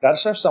somewhere.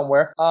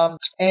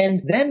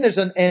 And then there's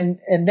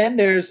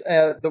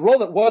the role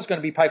that was going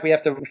to be Pike. We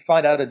have to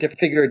find out a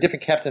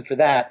different captain for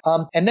that.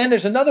 And then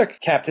there's another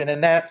captain,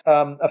 and that's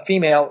a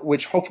female,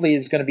 which hopefully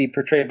is going to be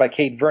portrayed by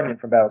Kate Vernon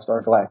from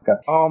Battlestar Galactica.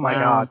 Oh my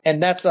God!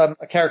 And that's a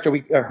character.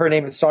 Her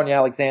name is Sonia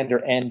Alexander,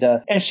 and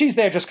she's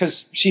there just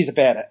because she's a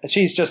badass.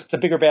 She's just a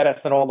bigger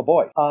badass than all the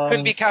boys.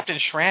 Couldn't be Captain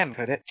Shran,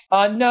 could it?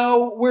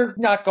 No, we're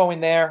not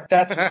going there.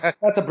 That's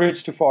a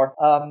bridge too far.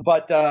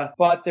 But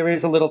there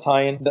is a little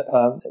tie-in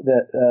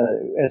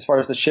as far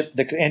as the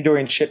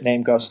Andorian ship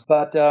name goes.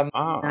 But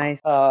nice.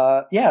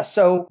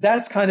 So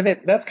that's kind of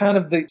it. That's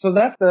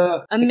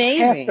the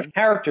amazing cast of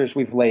characters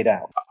we've laid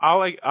out.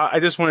 I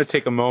just want to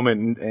take a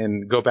moment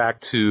and go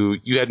back to,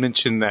 you had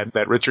mentioned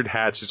that Richard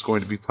Hatch is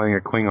going to be playing a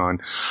Klingon.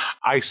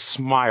 I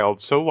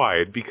smiled so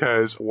wide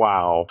because,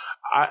 wow,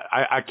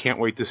 I can't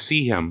wait to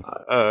see him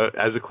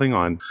as a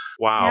Klingon.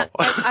 Wow.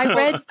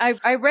 Now,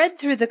 I read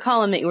through the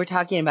column that you were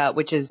talking about,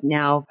 which is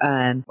now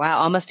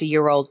almost a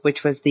year old, which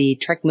was the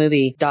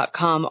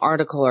TrekMovie.com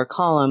article or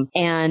column,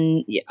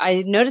 and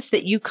I noticed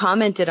that you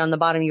commented on the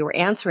bottom. You were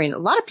answering. A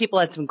lot of people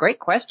had some great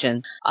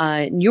questions.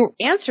 Your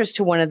answers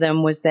to one of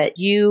them was that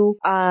you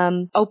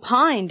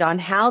opined on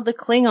how the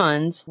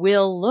Klingons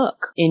will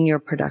look in your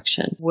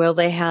production. Will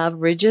they have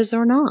ridges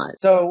or not?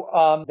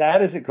 So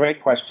that is a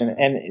great question,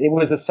 and it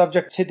was a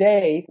subject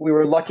today. We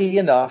were lucky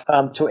enough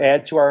to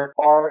add to our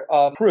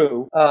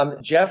crew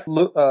Jeff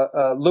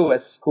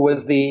Lewis, who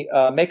was the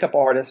makeup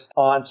artist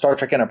on Star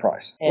Trek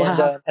Enterprise,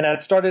 and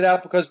it started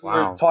out because we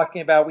were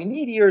talking about we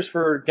need ears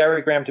for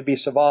Gary Graham to be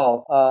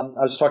Saval.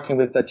 I was talking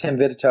with Tim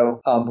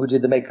Vidito, who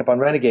did the makeup on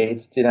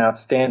Renegades, did an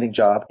outstanding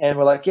job, and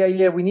we're like,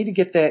 yeah, we need to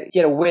get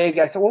a wig.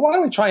 I said, well, why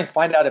don't we try and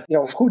find out if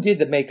who did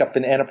the makeup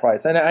in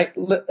Enterprise? And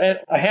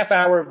a half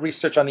hour of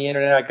research on the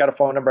internet, I got a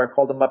phone number. I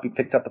called him up. He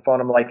picked up the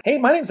phone. I'm like, hey,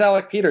 my name's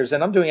Alec Peters,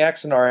 and I'm doing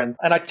Axanar,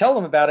 and I tell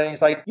him about it, and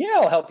he's like, yeah,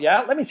 I'll help you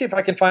out. Let me see if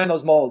I can find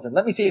those molds, and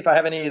let me see if I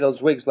have any of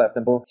those wigs left.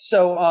 And boom.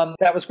 So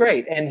that was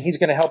great, and he's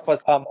going to help us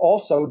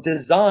also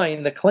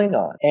design the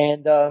Klingon,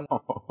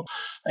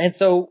 and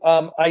so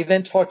I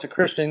then talked to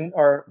Christian,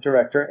 our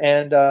director,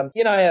 and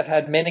he and I have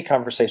had many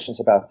conversations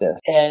about this,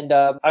 and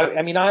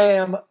I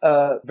am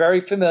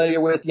very familiar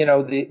with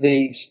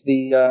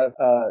the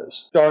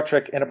Star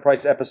Trek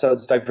Enterprise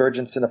episodes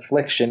Divergence and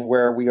Affliction,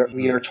 where we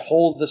are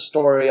told the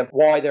story of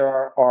why there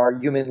are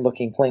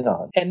human-looking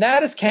Klingons, and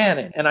that is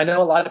canon. And I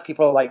know a lot of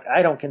people are like,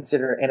 I don't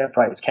consider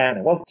Enterprise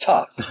canon. Well,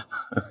 tough.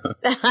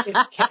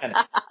 It's canon.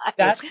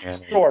 That's the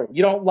story.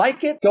 You don't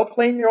like it? Go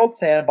play in your old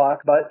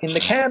sandbox. But in the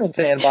canon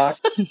sandbox,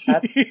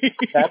 that's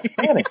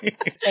canon.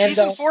 And,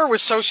 Season 4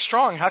 was so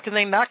strong. How can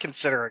they not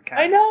consider it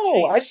canon? I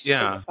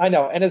know. I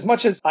know. And as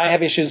much as I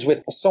have issues with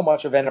so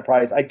much of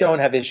Enterprise, I don't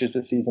have issues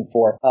with Season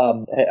 4.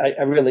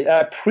 I really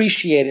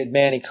appreciated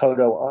Manny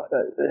Kodo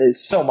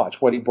so much,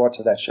 what he brought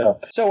to that show.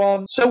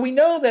 So we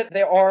know that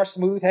there are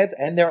smooth heads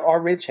and there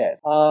are ridge heads.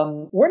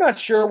 We're not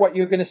sure what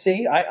you're going to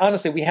see.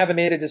 Honestly, we haven't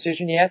made a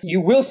decision yet.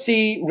 You will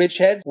see ridge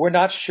heads. We're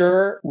not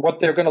sure what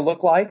they're going to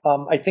look like.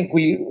 I think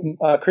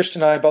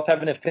Christian and I both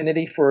have an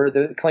affinity for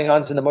the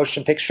Klingons in the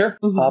motion picture.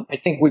 I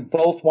think we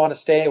both want to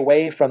stay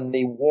away from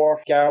the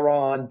Worf,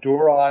 Garon,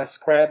 Duras,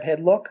 crab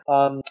head look.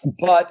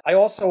 But I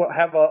also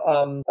have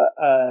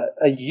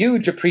a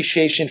huge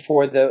appreciation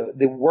for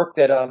the work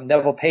that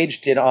Neville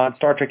Page did on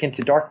Star Trek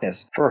Into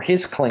Darkness for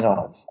his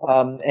Klingons.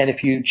 And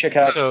if you check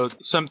out... So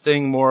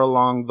something more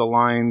along the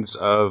lines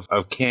of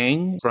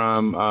Kang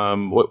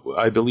from, what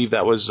I believe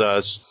that was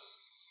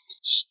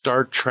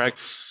Star Trek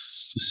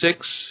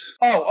 6.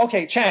 Oh,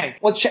 okay, Chang.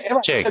 Well,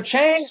 Chang. So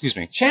Chang. Excuse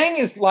me. Chang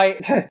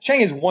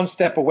is one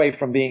step away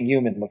from being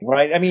human looking,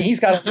 right? I mean, he's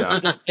got.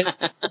 That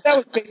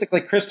was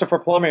basically Christopher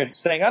Plummer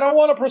saying, "I don't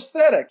want a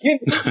prosthetic.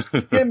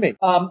 Give me."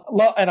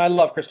 And I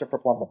love Christopher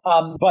Plummer.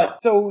 But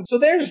so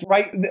there's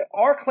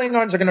our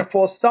Klingons are going to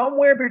fall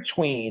somewhere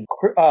between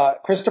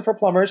Christopher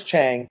Plummer's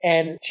Chang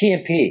and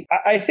TNP.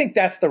 I think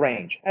that's the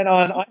range. And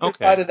on either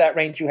side of that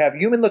range, you have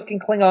human looking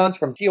Klingons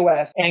from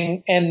TOS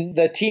and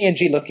the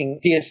TNG looking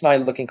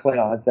DS9 looking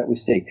Klingons that we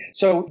see.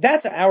 So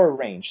that's our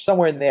range,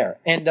 somewhere in there.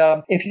 And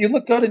if you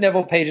go to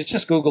Neville Page,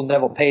 just Google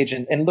Neville Page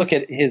and look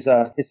at his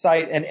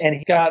site, and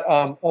he's got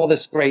all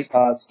this great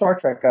Star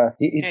Trek.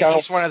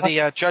 He's one of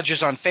the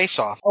judges on Face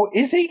Off. Oh,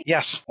 is he?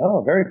 Yes.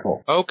 Oh, very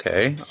cool.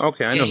 Okay,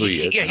 I know who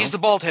he is. Yeah, he's the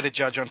bald-headed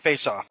judge on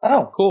Face Off.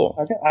 Oh, cool.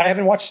 Okay. I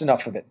haven't watched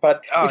enough of it,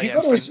 but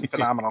it's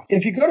phenomenal.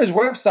 If you go to his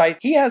website,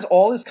 he has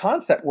all his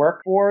concept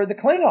work for the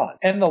Klingon,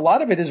 and a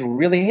lot of it is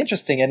really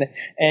interesting.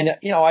 And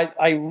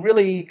I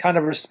really kind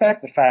of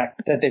respect the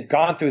fact that they've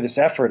gone through this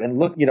effort and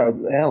look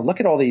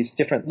at all these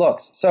different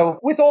looks. So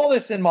with all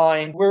this in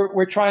mind,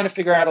 we're trying to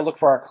figure out a look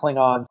for our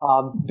Klingon,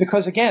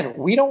 because again,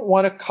 we don't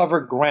want to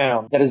cover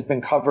ground that has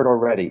been covered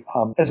already.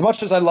 As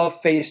much as I love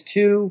Phase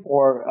 2,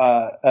 or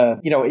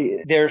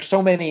there's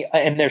so many,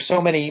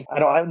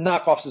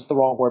 knockoffs is the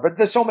wrong word, but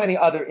there's so many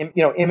other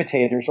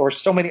imitators, or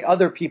so many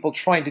other people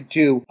trying to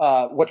do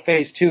what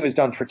Phase 2 has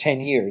done for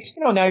 10 years.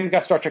 Now you've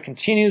got Star Trek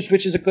Continues,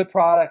 which is a good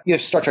product. You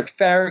have Star Trek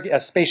Farragut,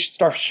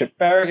 Starship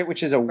Farragut,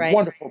 which is a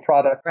wonderful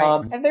product.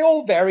 And they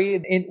all vary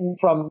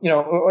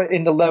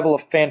in the level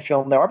of fan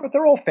film they are, but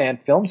they're all fan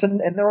films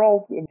and they're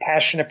all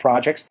passionate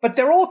projects, but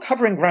they're all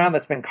covering ground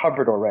that's been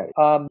covered already.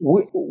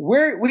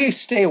 We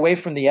stay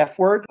away from the F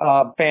word,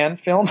 fan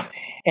film,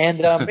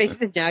 and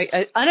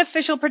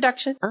unofficial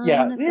production.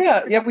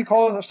 We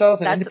call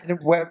ourselves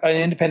an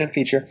independent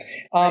feature.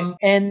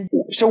 And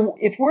so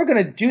if we're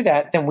going to do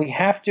that, then we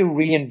have to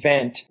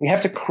reinvent. We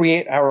have to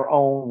create our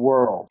own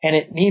world, and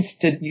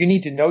you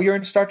need to know you're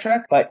in Star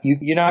Trek, but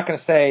you're not going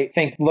to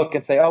look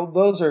and say, oh,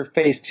 those are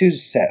Phase 2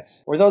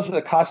 sets, or those are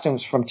the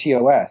costumes from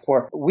TOS,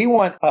 or we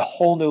want a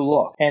whole new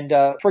look. And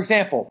for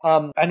example,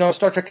 I know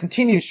Star Trek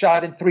Continues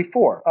shot in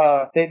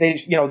 3:4.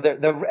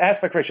 The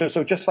aspect ratio,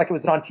 so just like it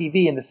was on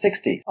TV in the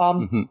 60s.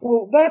 60s.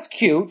 Well, that's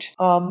cute,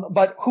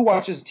 but who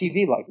watches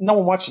TV like? No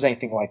one watches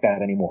anything like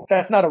that anymore.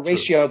 That's not a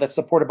ratio that's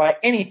supported by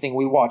anything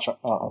we watch,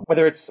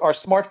 whether it's our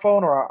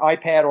smartphone or our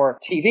iPad or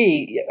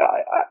TV.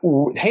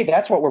 Hey,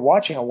 that's what we're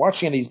watching. I'm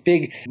watching in these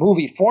big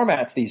movie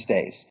formats these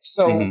days.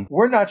 So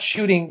we're not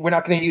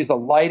going to use the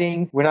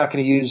lighting. We're not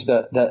going to use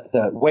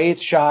the way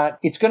it's shot.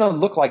 It's going to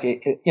look like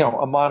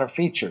a modern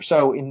feature.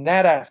 So in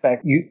that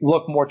aspect, you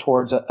look more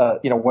towards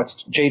what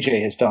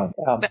JJ has done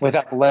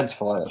without the lens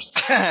flares.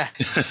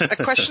 A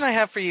question I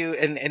have for you,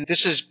 and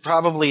this is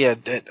probably a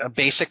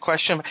basic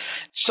question.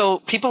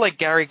 So people like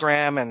Gary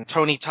Graham and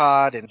Tony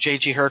Todd and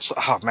J.G. Hertz,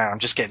 oh man, I'm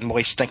just getting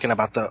moist thinking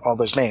about all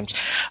those names.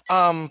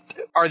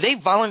 Are they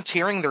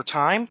volunteering their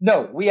time?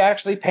 No, we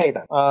actually pay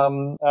them.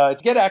 To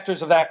get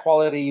actors of that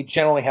quality, you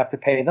generally have to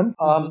pay them.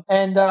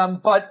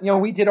 But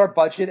we did our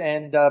budget,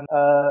 and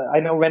I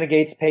know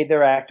Renegades paid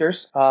their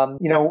actors.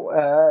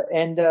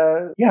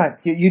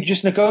 You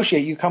just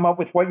negotiate. You come up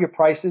with what your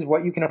price is,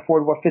 what you can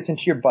afford, what fits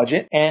into your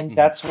budget, and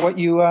that's what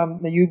you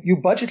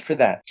budget for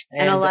that.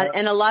 And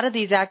a lot of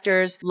these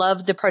actors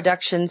love the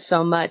production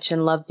so much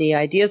and love the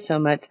idea so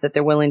much that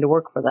they're willing to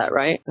work for that,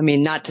 right? I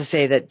mean, not to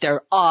say that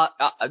they're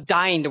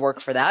dying to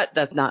work for that.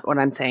 That's not what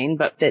I'm saying,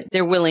 but that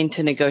they're willing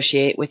to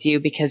negotiate with you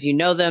because you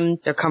know them,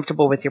 they're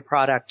comfortable with your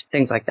product,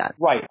 things like that.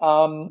 Right.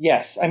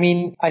 Yes. I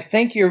mean, I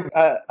think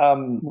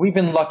we've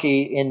been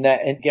lucky in that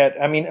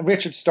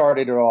Richard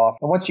started it off,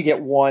 and once you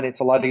get one, it's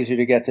a lot easier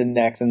to get to the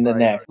next and the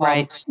next.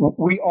 Right.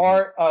 We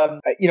are,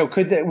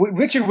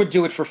 Richard would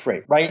do it for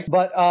free, right?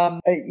 But,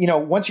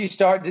 once you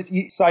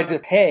decide to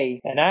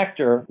pay an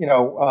actor,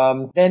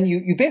 then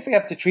you basically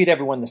have to treat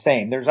everyone the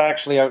same. There's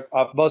actually a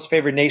most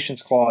favored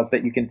nations clause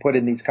that you can put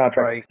in these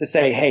contracts to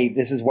say, hey,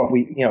 this is what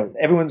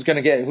everyone's going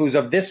to get, who's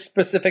of this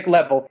specific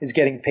level is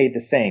getting paid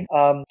the same.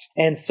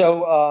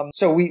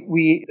 So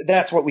we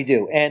that's what we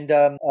do. And,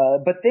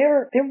 but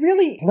they're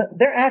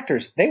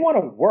actors. They want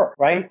to work,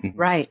 right?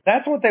 Right.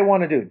 That's what they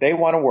want to do. They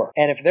want to work.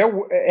 And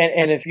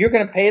if you're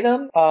going to pay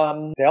them,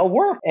 they'll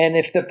work. And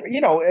if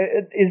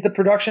is the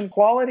production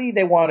quality,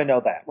 they want to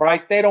know that,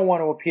 right? They don't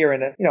want to appear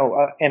in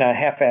a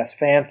half-assed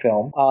fan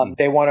film.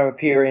 They want to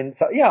appear in,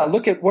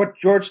 look at what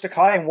George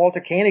Takei and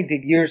Walter Koenig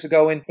did years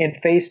ago in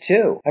Phase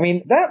 2. I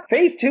mean, that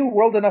Phase 2,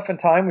 World Enough in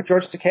Time with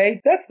George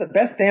Takei, that's the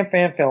best damn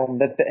fan film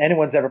that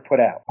anyone's ever put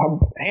out.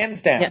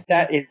 Hands down. Yeah.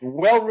 That is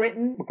well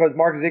written because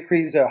Mark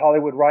Zickery's a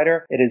Hollywood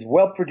writer. It is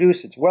well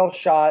produced. It's well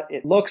shot.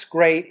 It looks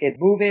great. It's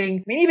moving.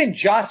 I mean, even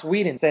Joss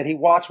Whedon said he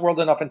watched World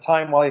Enough in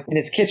Time while in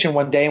his kitchen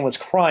one day and was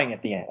crying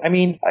at the end. I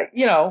mean,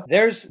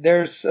 there's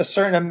a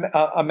certain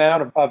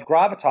amount of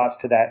gravitas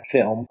to that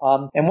film.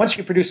 And once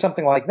you produce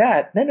something like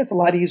that, then it's a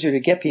lot easier to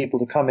get people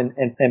to come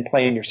and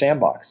play in your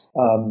sandbox.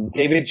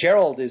 David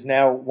Gerald is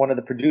now one of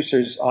the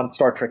producers on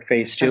Star Trek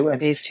Phase 2.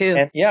 Phase 2.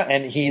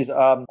 And he's,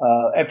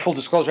 at full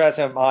disclosure, as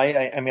am I.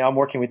 I'm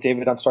working with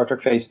David on Star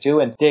Trek Phase 2,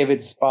 and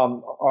David's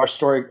our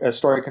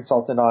story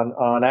consultant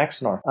on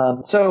Axanar.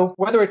 So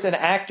whether it's an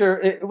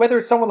actor, whether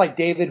it's someone like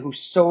David who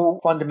so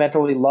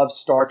fundamentally loves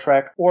Star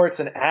Trek, or it's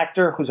an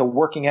actor who's a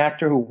working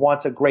actor who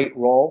wants a great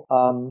role,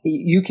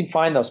 you can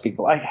find those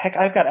people.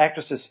 I've got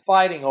actresses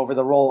fighting over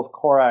the role of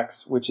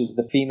Korax, which is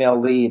the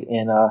female lead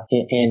in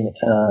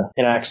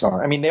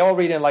Axanar. I mean, they all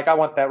read in like, I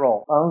want that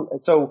role.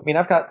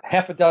 I've got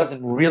half a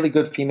dozen really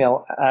good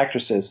female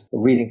actresses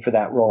reading for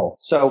that role.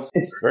 So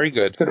it's very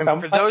good.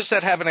 For those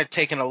that haven't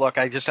taken a look,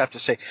 I just have to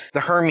say the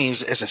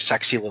Hermes is a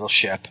sexy little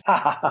ship.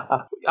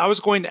 I was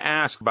going to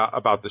ask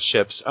about the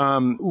ships.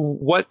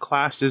 What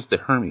class is the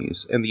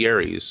Hermes and the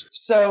Ares?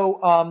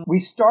 So we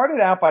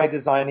started out by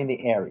designing the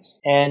Ares,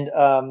 and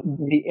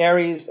the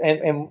Ares,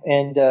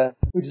 and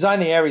we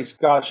designed the Ares,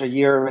 a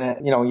year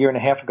and a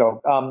half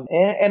ago.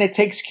 And it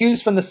takes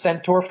cues from the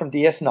Centaur from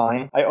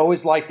DS9. I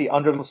always liked the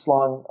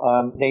underslung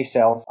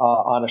nacelles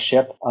on a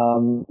ship.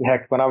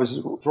 Heck, when I was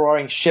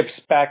drawing ships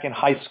back in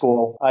high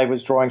school, I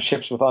was drawing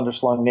ships with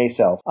underslung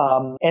nacelles.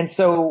 And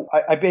so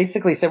I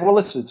basically said, well,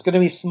 listen, it's going to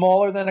be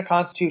smaller than a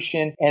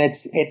Constitution, and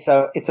it's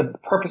a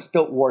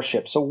purpose-built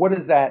warship. So what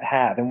does that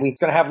have? And it's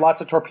going to have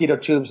lots of torpedo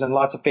tubes and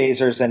lots of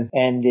phasers, and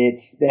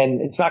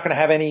it's not going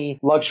to have any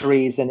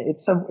luxuries, and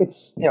it's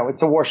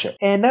a warship.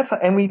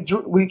 And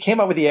we came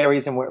up with the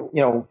Ares,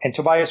 and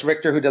Tobias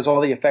Richter, who does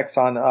all the effects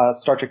on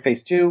Star Trek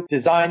Phase 2,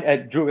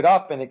 drew it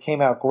up, and it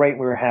came out great.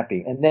 We were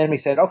happy. And then we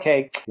said,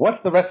 okay,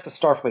 what's the rest of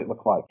Starfleet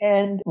look like?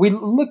 And we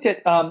looked at,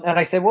 and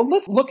I said, well,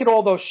 let's look at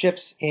all those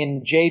ships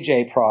in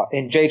JJ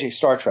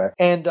Star Trek,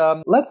 and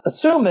let's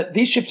assume that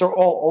these ships are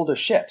all older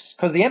ships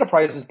because the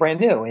Enterprise is brand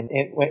new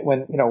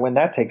when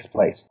that takes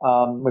place,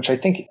 which I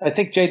think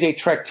JJ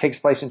Trek takes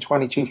place in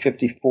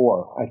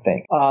 2254, I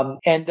think.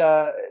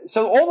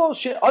 So all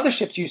those other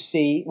ships you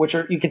see, which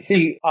you can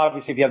see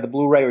obviously if you have the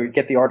Blu-ray or you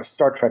get the Art of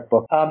Star Trek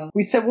book,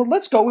 we said, well,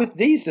 let's go with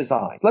these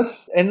designs. Let's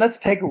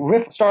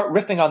start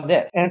riffing on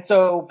this. And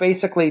so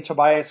basically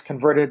Tobias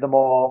converted them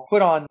all,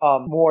 put on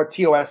more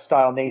TOS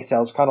style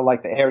nacelles, kind of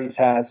like the Ares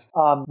has,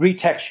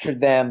 retextured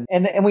them,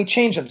 and we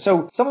changed them.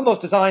 So some of those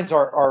designs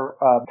are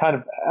kind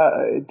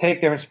of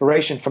take their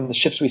inspiration from the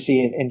ships we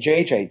see in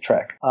JJ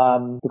Trek,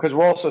 because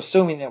we're also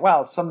assuming that,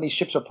 wow, some of these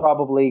ships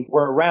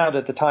were around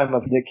at the time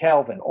of the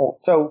Kelvin.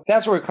 So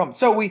that's where it comes.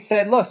 So we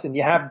said, listen,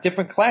 you have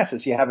different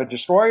classes. You have a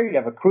destroyer, you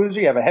have a cruiser,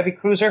 you have a heavy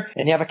cruiser,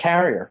 and you have a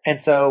carrier. And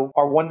so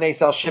our one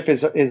nacelle ship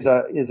is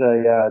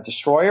a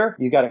destroyer.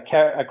 You got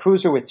a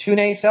cruiser with 2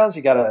 nacelles.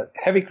 You got a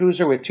heavy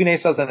cruiser with 2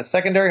 nacelles and a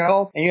secondary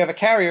hull, and you have a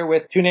carrier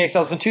with 2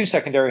 nacelles and 2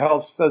 secondary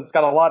hulls. So it's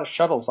got a lot of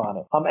shuttles on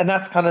it. And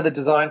that's kind of the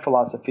design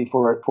philosophy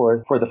for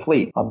the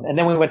fleet. And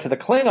then we went to the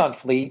Klingon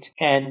fleet,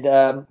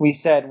 and we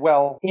said,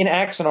 well, in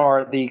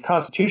Axanar, the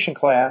Constitution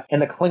class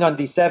and the Klingon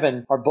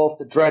D7 are both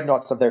the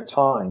dreadnoughts of their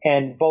time,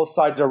 and both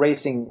sides are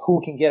racing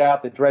who can get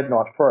out the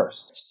dreadnought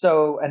first.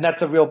 So, and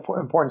that's a real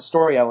important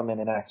story element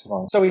in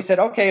Axanar. So we said,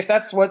 okay, if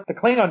that's what the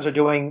Klingons are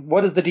doing,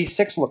 what does the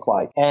D6 look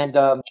like? And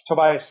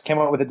Tobias came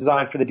up with a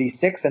design for the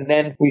D6, and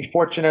then we were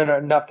fortunate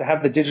enough to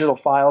have the digital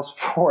files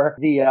for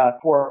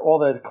all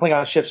the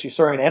Klingon ships you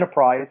saw in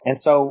Enterprise.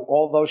 And so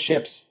all those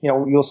ships,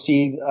 you'll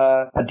see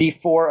a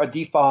D4, a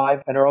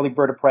D5, an early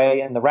bird of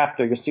prey, and the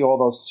Raptor. You'll see all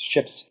those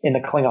ships in the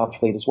Klingon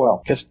fleet as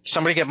well. Because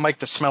somebody get Mike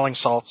the smelling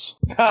salts.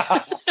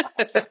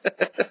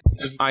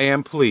 I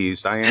am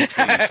pleased. I am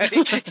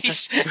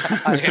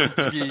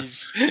pleased.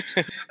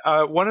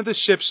 One of the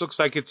ships looks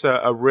like it's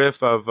a riff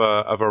of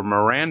a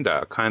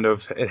Miranda.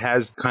 It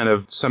has kind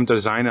of some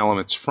design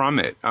elements from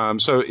it.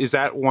 So is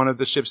that one of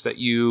the ships that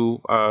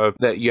you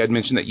had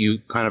mentioned that you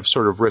kind of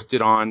sort of riffed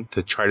on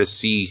to try to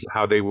see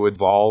how they would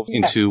evolve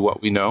into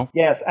what we know?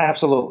 Yes,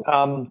 absolutely.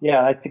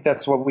 I think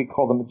that's what we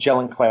call the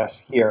Magellan class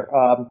here.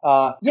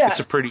 It's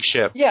a pretty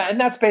ship. Yeah, and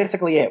that's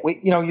basically it.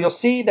 You'll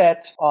see that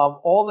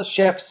all the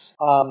ships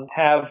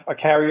have a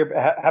carrier,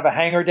 have a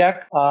hangar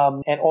deck,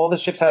 and all the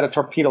ships had a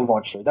torpedo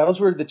launcher. Those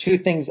were the two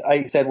things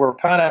I said were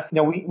kind of,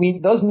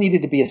 those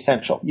needed to be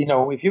essential.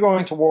 If you're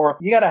going to war,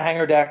 you got a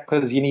hangar deck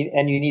because you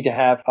need to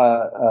have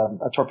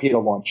a torpedo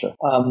launcher.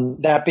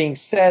 That being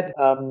said,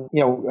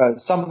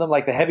 some of them,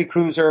 like the heavy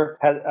cruiser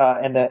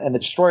and the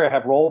destroyer,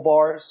 have roll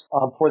bars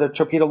for their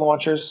torpedo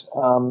launchers.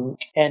 So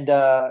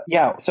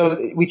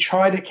we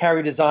try to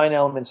carry design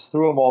elements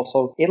through them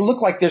also. It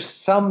looked like there's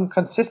some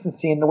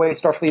consistency in the way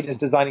Starfleet is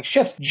designing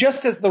ships,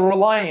 just as the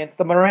Reliant,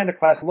 the Miranda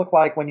class, looked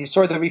like when you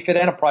saw the refit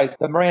Enterprise.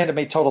 The Miranda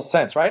made total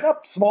sense, right?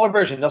 Smaller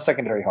version, no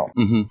secondary hull.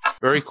 Mm-hmm.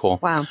 Very cool.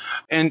 Wow.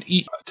 And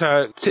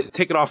to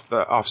take it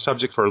off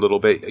subject for a little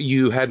bit,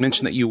 you had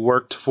mentioned that you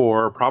worked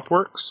for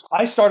PropWorks.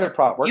 I started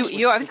PropWorks.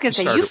 I was going to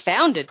say, you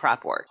founded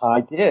PropWorks.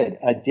 I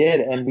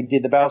did, and we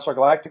did the Battlestar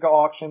Galactica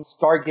auction,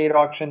 Stargate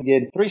auction,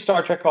 did 3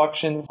 Star Trek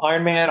auctions,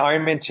 Iron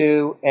Man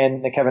 2,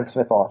 and the Kevin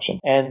Smith auction.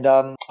 And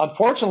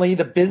unfortunately,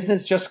 the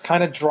business just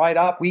kind of dried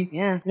up.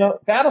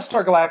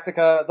 Battlestar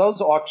Galactica,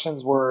 those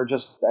auctions were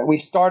just, we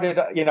started,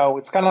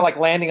 it's kind of like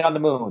landing on the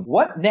moon.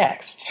 What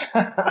next?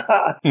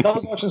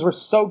 Those auctions were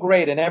so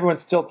great, and everyone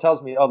still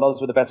tells me,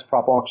 those were the best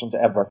prop auctions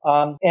ever.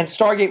 And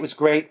Stargate was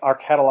great. Our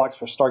catalogs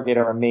for Stargate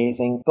are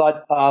amazing.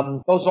 But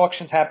those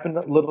auctions happened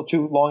a little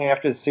too long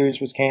after the series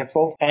was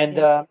canceled. And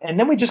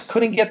then we just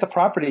couldn't get the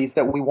properties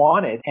that we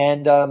wanted.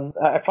 And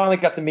I finally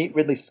got to meet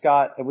Ridley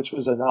Scott, which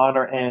was an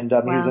honor, and he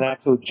was an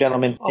absolute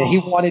gentleman. And he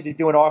wanted to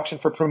do an auction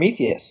for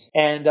Prometheus.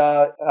 And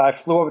I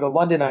flew over to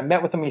London. I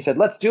met with him. He said,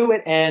 let's do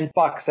it. And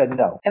Fox said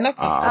no. And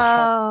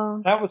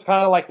that was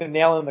kind of like the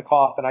nail in the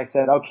coffin. I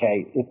said,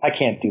 okay, I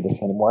can't do this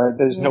anymore.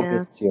 There's no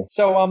business here.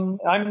 So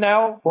I'm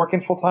now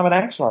working full-time at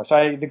Axanar.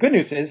 So the good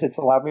news is it's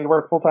allowed me to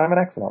work full-time at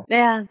Axanar.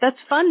 Yeah,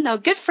 that's fun, though.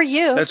 Good for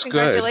you. That's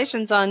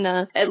Congratulations good.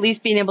 on at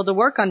least being able to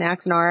work on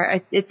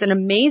Axanar. It's an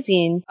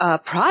amazing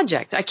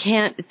project. I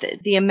can't,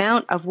 the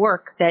amount of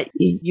work that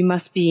you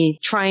must be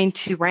trying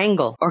to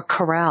wrangle, or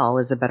corral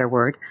is a better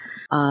word,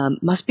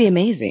 must be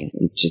amazing,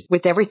 just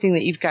with everything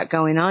that you've got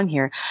going on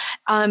here.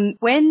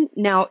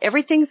 Now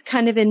everything's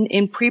kind of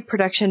in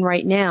pre-production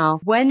right now.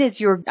 When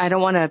is I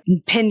don't want to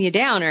pin you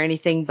down or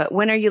anything, but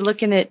when are you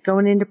looking at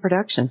going into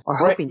production or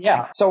hoping to?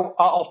 Yeah. So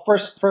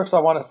first I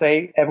want to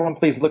say, everyone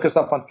please look us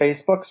up on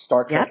Facebook,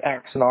 Star Trek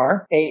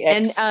Axanar.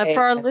 And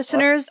for our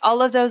listeners,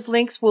 all of those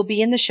links will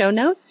be in the show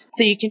notes.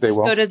 So you can just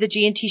go to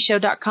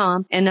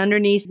thegntshow.com, and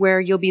underneath where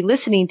you'll be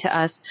listening to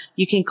us,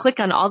 you can click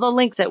on all the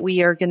links that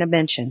we are going to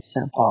mention.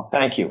 So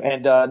thank you.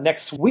 And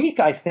next week,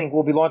 I think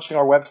we'll be launching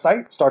our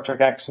website,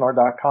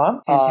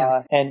 StarTrekAxanar.com.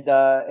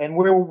 And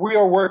we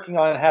are working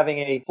on having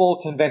a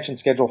full convention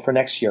schedule for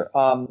next year.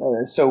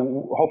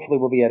 So hopefully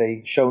we'll be at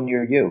a show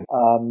near you.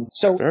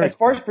 As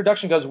far as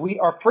production goes,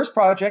 our first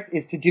project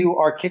is to do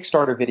our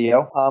Kickstarter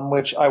video,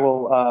 which I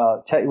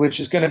will which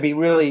is going to be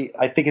really,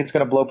 I think it's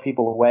going to blow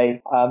people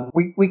away.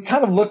 We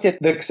kind of looked at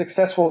the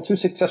two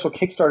successful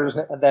Kickstarters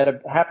that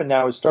have happened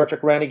now. Is Star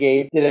Trek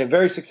Renegade did a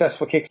very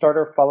successful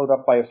Kickstarter, followed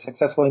up by a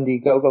successful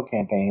Indiegogo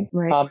campaign.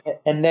 Right.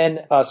 And then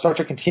Star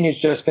Trek Continues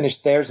just finished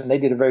theirs, and they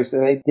did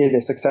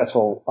a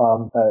successful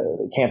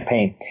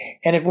campaign.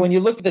 And when you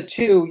look at the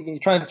two, you're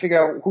trying to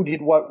figure out who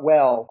did what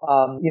well.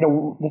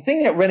 The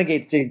thing that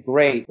Renegades did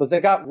great was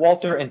they got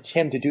Walter and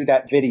Tim to do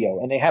that video,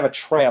 and they have a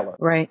trailer.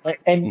 Right.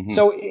 And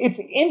so it's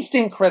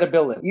instant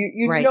credibility.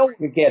 You know what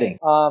you're getting.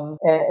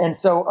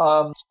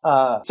 So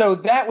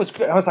that was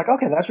good. I was like,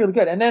 okay, that's really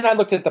good. And then I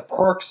looked at the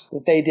perks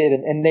that they did did,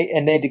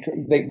 and they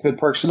did good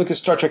perks. You look at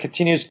Star Trek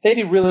Continues, they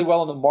did really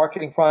well on the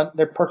marketing front.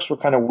 Their perks were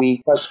kind of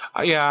weak. But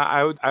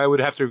I would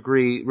have to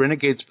agree.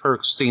 Renegade's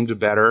perks seemed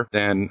better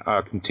than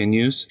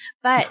Continues.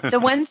 But the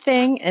one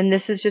thing, and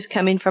this is just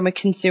coming from a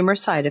consumer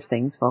side of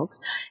things, folks,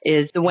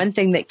 is the one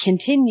thing that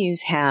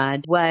Continues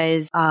had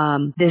was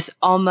this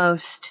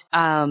almost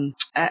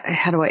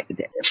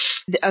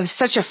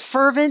such a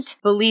fervent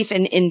belief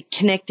in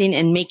connecting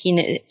and making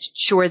it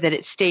sure that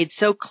it stayed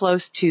so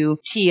close to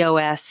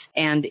TOS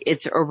and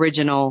its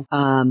original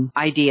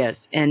ideas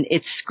and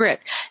its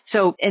script.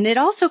 So, and it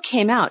also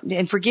came out,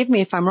 and forgive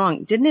me if I'm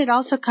wrong, didn't it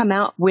also come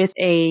out with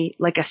a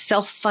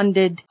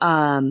self-funded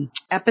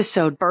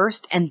episode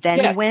first and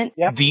then went?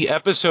 Yeah. The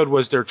episode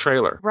was their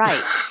trailer.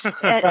 Right.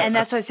 and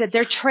that's what I said,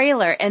 their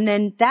trailer. And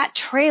then that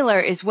trailer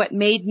is what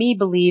made me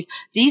believe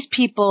these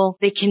people,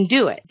 they can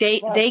do it.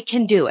 They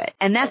can do it.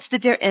 And that's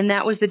and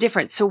that was the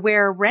difference. So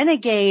where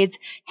Renegades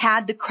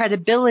had the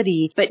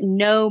credibility but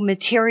no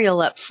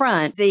material up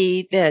front,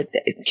 the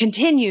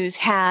Continues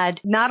had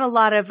not a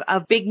lot of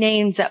big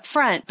names up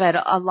front, but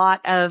a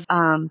lot of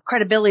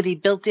credibility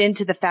built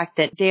into the fact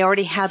that they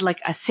already had like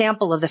a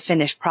sample of the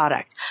finished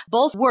product.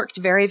 Both worked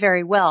very,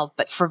 very well,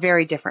 but for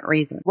very different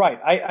reasons. Right.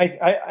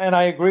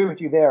 I agree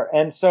with you there.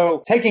 And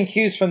so taking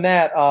cues from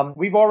that,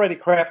 we've already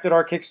crafted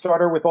our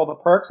Kickstarter with all the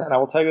perks, and I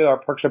will tell you that our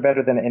perks are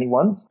better than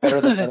anyone's.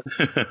 And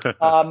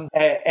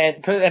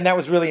that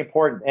was really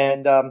important.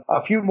 And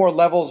a few more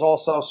levels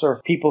also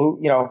serve people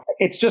who,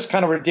 it's just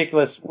kind of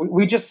ridiculous.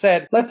 We just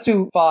said, let's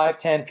do 5,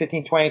 10,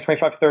 15, 20,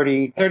 25,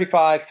 30,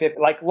 35, 50,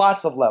 like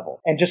lots of levels,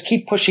 and just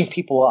keep pushing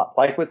people up.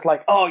 Like with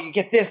oh, you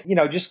get this,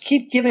 just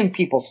keep giving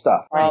people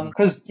stuff.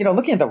 Because,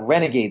 looking at the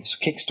Renegades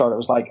Kickstarter, it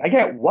was like, I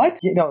get what?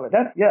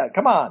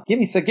 Come on, give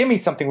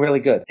me something really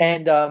good.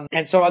 And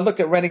so I looked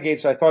at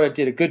Renegades, so I thought I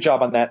did a good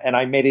job on that, and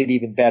I made it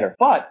even better.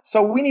 But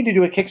so we need to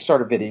do a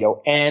Kickstarter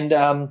video,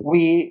 and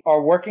we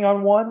are working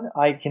on one.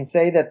 I can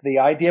say that the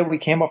idea we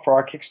came up for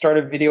our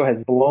Kickstarter video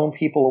has blown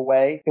people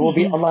away. It will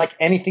be unlike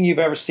anything you've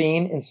ever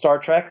seen in Star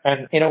Trek,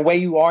 and in a way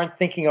you aren't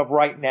thinking of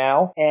right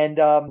now. And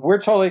we're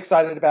totally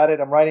excited about it.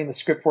 I'm writing the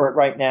script for it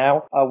right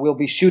now. We'll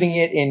be shooting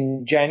it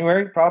in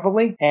January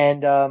probably,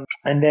 and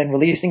then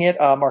releasing it.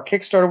 Our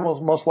Kickstarter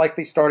will most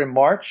likely start in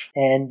March,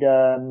 and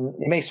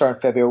it may start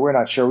in February. We're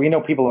not sure. We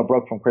know people are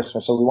broke from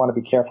Christmas, so we want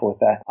to be careful with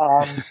that.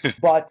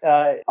 But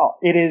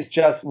it is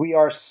just, we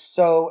are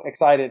so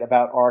excited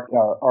about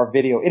our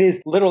video. It is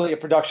literally a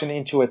production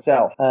into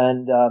itself,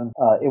 and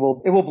it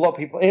will blow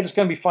people. It's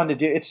going to be fun to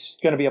do. It's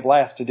going to be a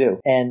blast to do.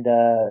 And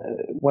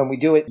when we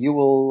do it,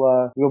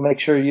 we'll make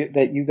sure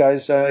that you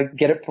guys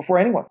get it before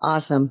anyone.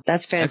 Awesome.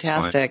 That's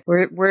fantastic.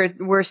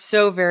 We're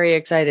so very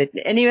excited.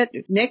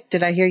 Nick,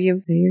 did I hear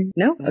you?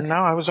 No? Okay. No,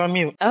 I was on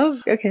mute. Oh,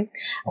 okay.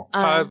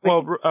 A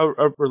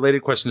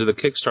related question to the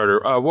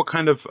Kickstarter. What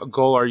kind of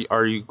goal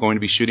are you going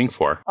to be shooting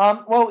for?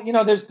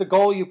 There's the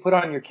goal you put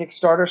on your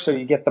Kickstarter, so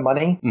you get the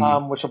money,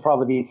 which will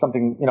probably be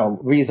something,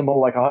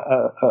 reasonable, like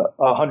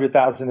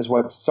 100,000 is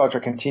what Star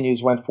Trek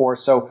Continues went for.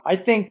 So I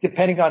think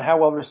depending on how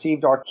well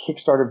received our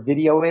Kickstarter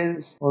video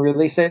is when we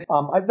release it,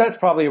 that's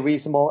probably a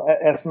reasonable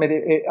estimate.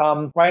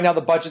 Right now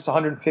the budget's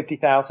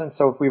 150,000,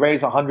 so if we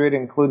raise 100,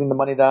 including the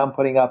money that I'm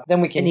putting up,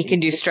 then we can. And you can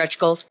do stretch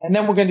goals. And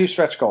then we're going to do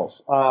stretch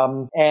goals.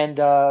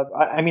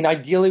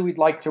 Ideally we'd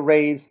like to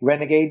raise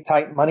Renegade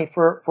type money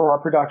for our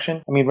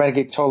production.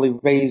 Renegade totally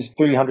raised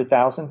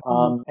 300,000.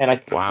 And I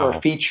think for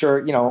a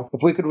feature,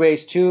 if we could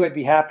raise 2, I'd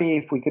be happy.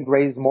 If we could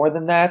raise more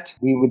than that,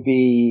 we would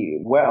be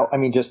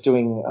just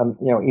doing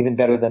even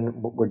better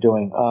than what we're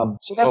doing.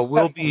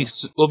 We'll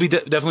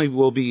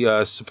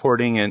be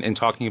supporting and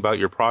talking about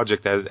your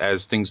project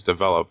as things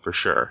develop for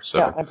sure. So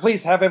yeah, and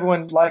please have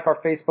everyone like our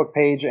Facebook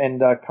page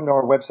and come to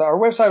our website. Our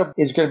website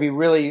is going to be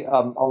really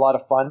a lot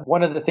of fun.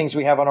 One of the things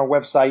we have on our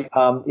website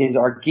is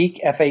our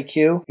Geek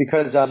FAQ,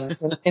 because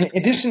in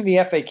addition to the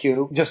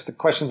FAQ, just the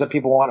questions that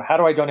people want, how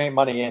do I donate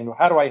money and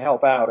how do I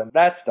help out and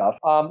that stuff,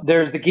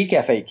 there's the Geek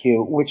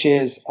FAQ, which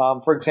is,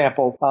 for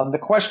example, the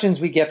questions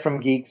we get from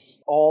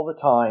geeks all the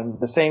time,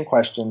 the same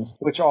questions,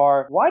 which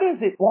are, why does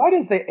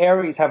the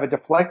Ares have a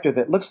deflector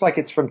that looks like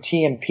it's from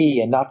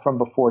TNP and not from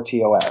before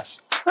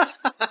TOS?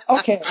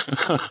 Okay.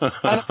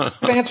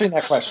 I'm answering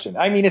that question.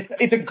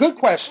 It's a good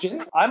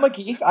question. I'm a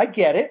geek. I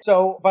get it.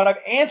 But I've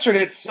answered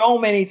it so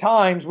many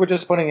times, we're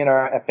just putting in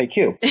our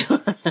FAQ.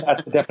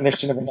 That's the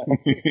definition of an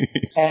FAQ.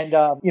 And,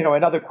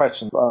 and other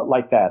questions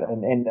like that.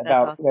 And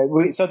about,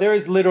 so there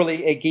is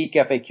literally a geek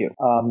FAQ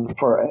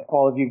for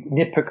all of you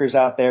nitpickers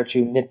out there to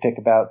nitpick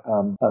about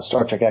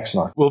Star Trek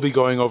Axanar. We'll be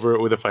going over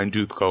it with a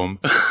fine-tooth comb.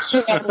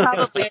 I'm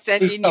probably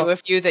sending you a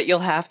few that you'll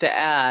have to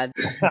add.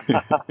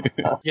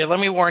 Yeah, let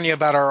me warn you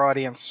about our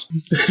audience.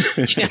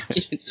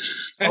 Champions.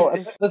 Oh,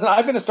 listen,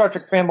 I've been a Star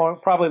Trek fan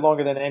probably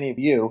longer than any of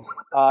you,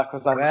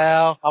 because I'm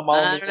I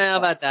don't know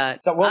about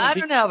that. So, I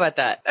don't know about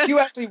that. Did you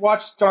actually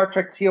watch Star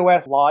Trek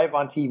TOS live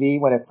on TV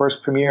when it first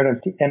premiered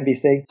on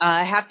NBC?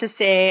 I have to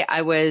say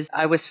I was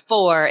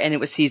 4 and it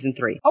was season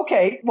 3.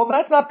 Okay, well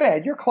that's not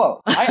bad. You're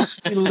close. I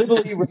actually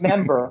literally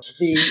remember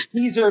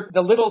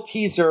the little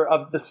teaser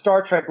of the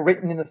Star Trek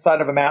written in the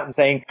side of a mountain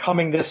saying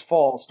 "Coming this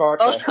fall, Star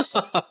Trek."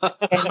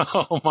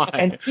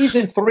 And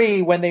season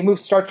 3, when they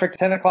moved Star Trek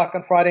 10 o'clock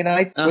on Friday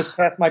nights, was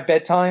past my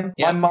bedtime.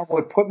 Yep. My mom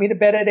would put me to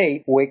bed at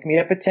 8, wake me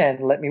up at 10,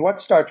 let me watch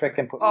Star Trek,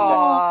 and put me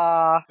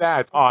to bed.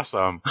 That's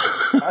awesome.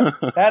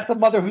 That's a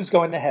mother who's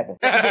going to heaven.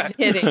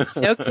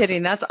 No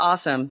kidding. That's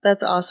awesome.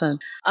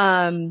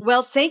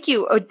 Well, thank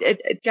you.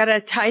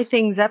 Gotta tie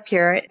things up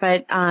here,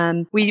 but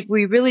we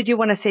really do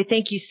want to say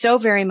thank you so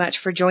very much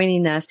for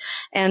joining us.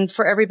 And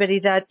for everybody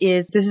this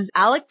is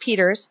Alec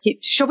Peters.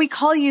 Shall we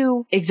call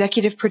you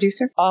executive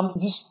producer?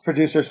 Just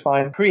producer's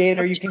fine.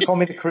 Creator, you can call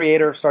me the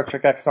creator of Star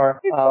Trek Axanar.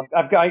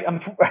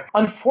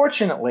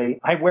 Unfortunately,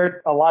 I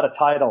wear a lot of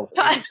titles.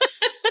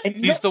 And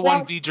he's the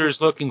one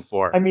Deidre's looking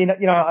for. I mean,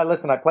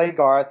 I played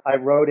Garth. I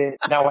wrote it.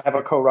 Now I have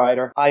a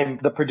co-writer. I'm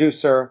the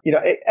producer.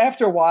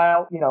 After a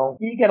while,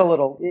 you get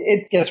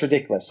it gets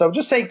ridiculous. So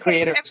just say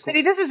creator.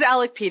 Everybody, this is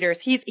Alec Peters.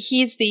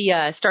 He's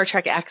the Star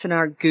Trek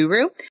Axanar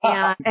guru.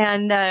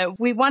 And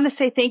we want to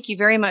say thank you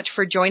very much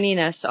for joining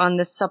us on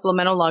this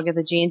supplemental log of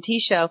the G&T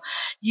show.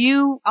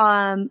 You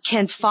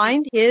can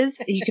find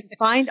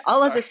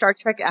all of the Star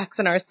Trek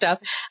Axanar stuff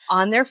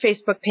on their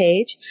Facebook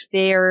page.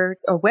 Their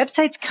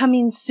website's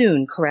coming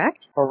soon, correct?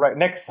 Correct.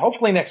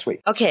 Hopefully next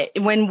week. Okay.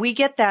 When we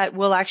get that,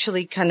 we'll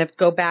actually kind of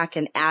go back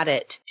and add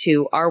it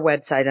to our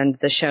website under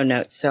the show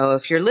notes. So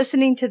if you're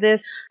listening to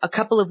this a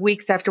couple of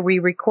weeks after we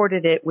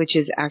recorded it, which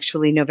is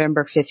actually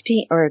November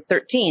 15th or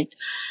 13th,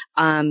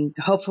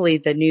 hopefully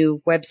the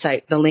new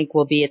website, the link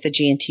will be at the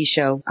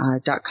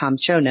gntshow.com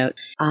show note.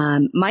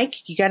 Mike,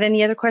 you got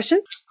any other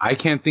questions? I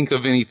can't think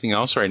of anything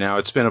else right now.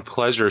 It's been a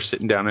pleasure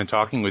sitting down and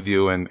talking with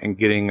you and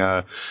getting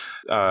a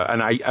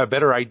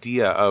better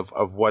idea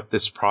of what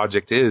this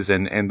project is.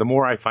 And the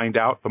more I find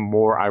out, the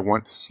more I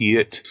want to see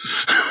it.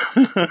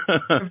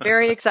 I'm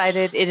very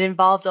excited. It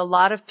involves a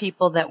lot of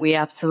people that we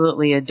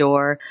absolutely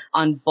adore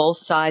on both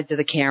sides of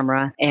the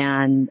camera.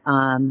 And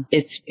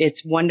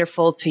it's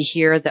wonderful to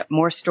hear that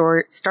more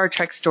Star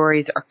Trek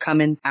stories are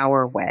coming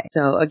our way.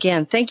 So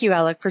again, thank you,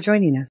 Alec, for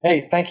joining us.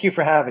 Hey, thank you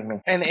for having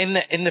me. And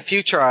in the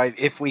future,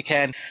 if we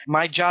can,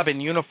 my job in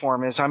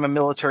uniform is I'm a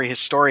military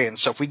historian.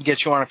 So if we can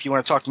get you on, if you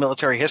want to talk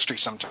military history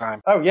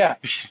sometime. Oh yeah,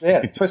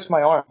 twist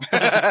my arm.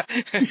 I'm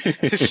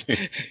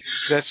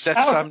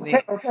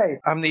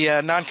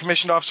the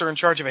non-commissioned officer in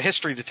charge of a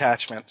history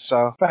detachment.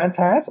 So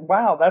fantastic!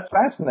 Wow, that's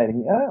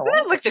fascinating. Yeah,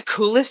 that like the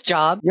coolest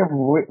job. Yeah,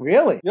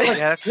 really?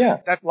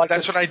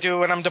 That's what I do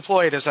when I'm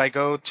deployed. Is I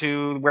go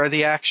to where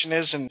the action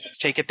is and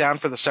take it down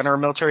for the Center of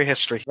Military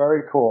History.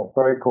 Very cool.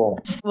 Very cool.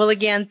 Well,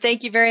 again,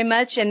 thank you very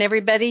much, and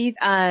everybody.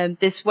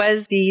 This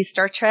was the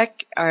Star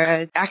Trek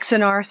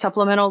Axanar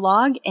supplemental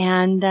log,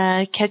 and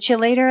catch you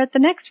later at the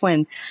next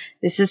one.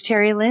 This is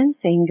Terry Lynn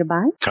saying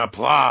goodbye.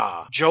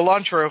 Kapla. Joe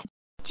Lontrue.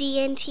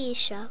 G&T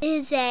Show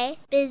is a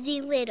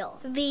busy little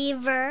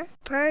beaver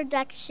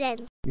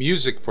production.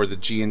 Music for the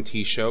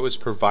G&T Show is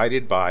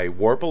provided by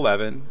Warp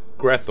 11,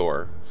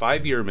 Grethor,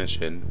 5-Year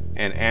Mission,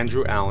 and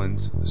Andrew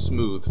Allen's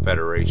Smooth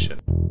Federation.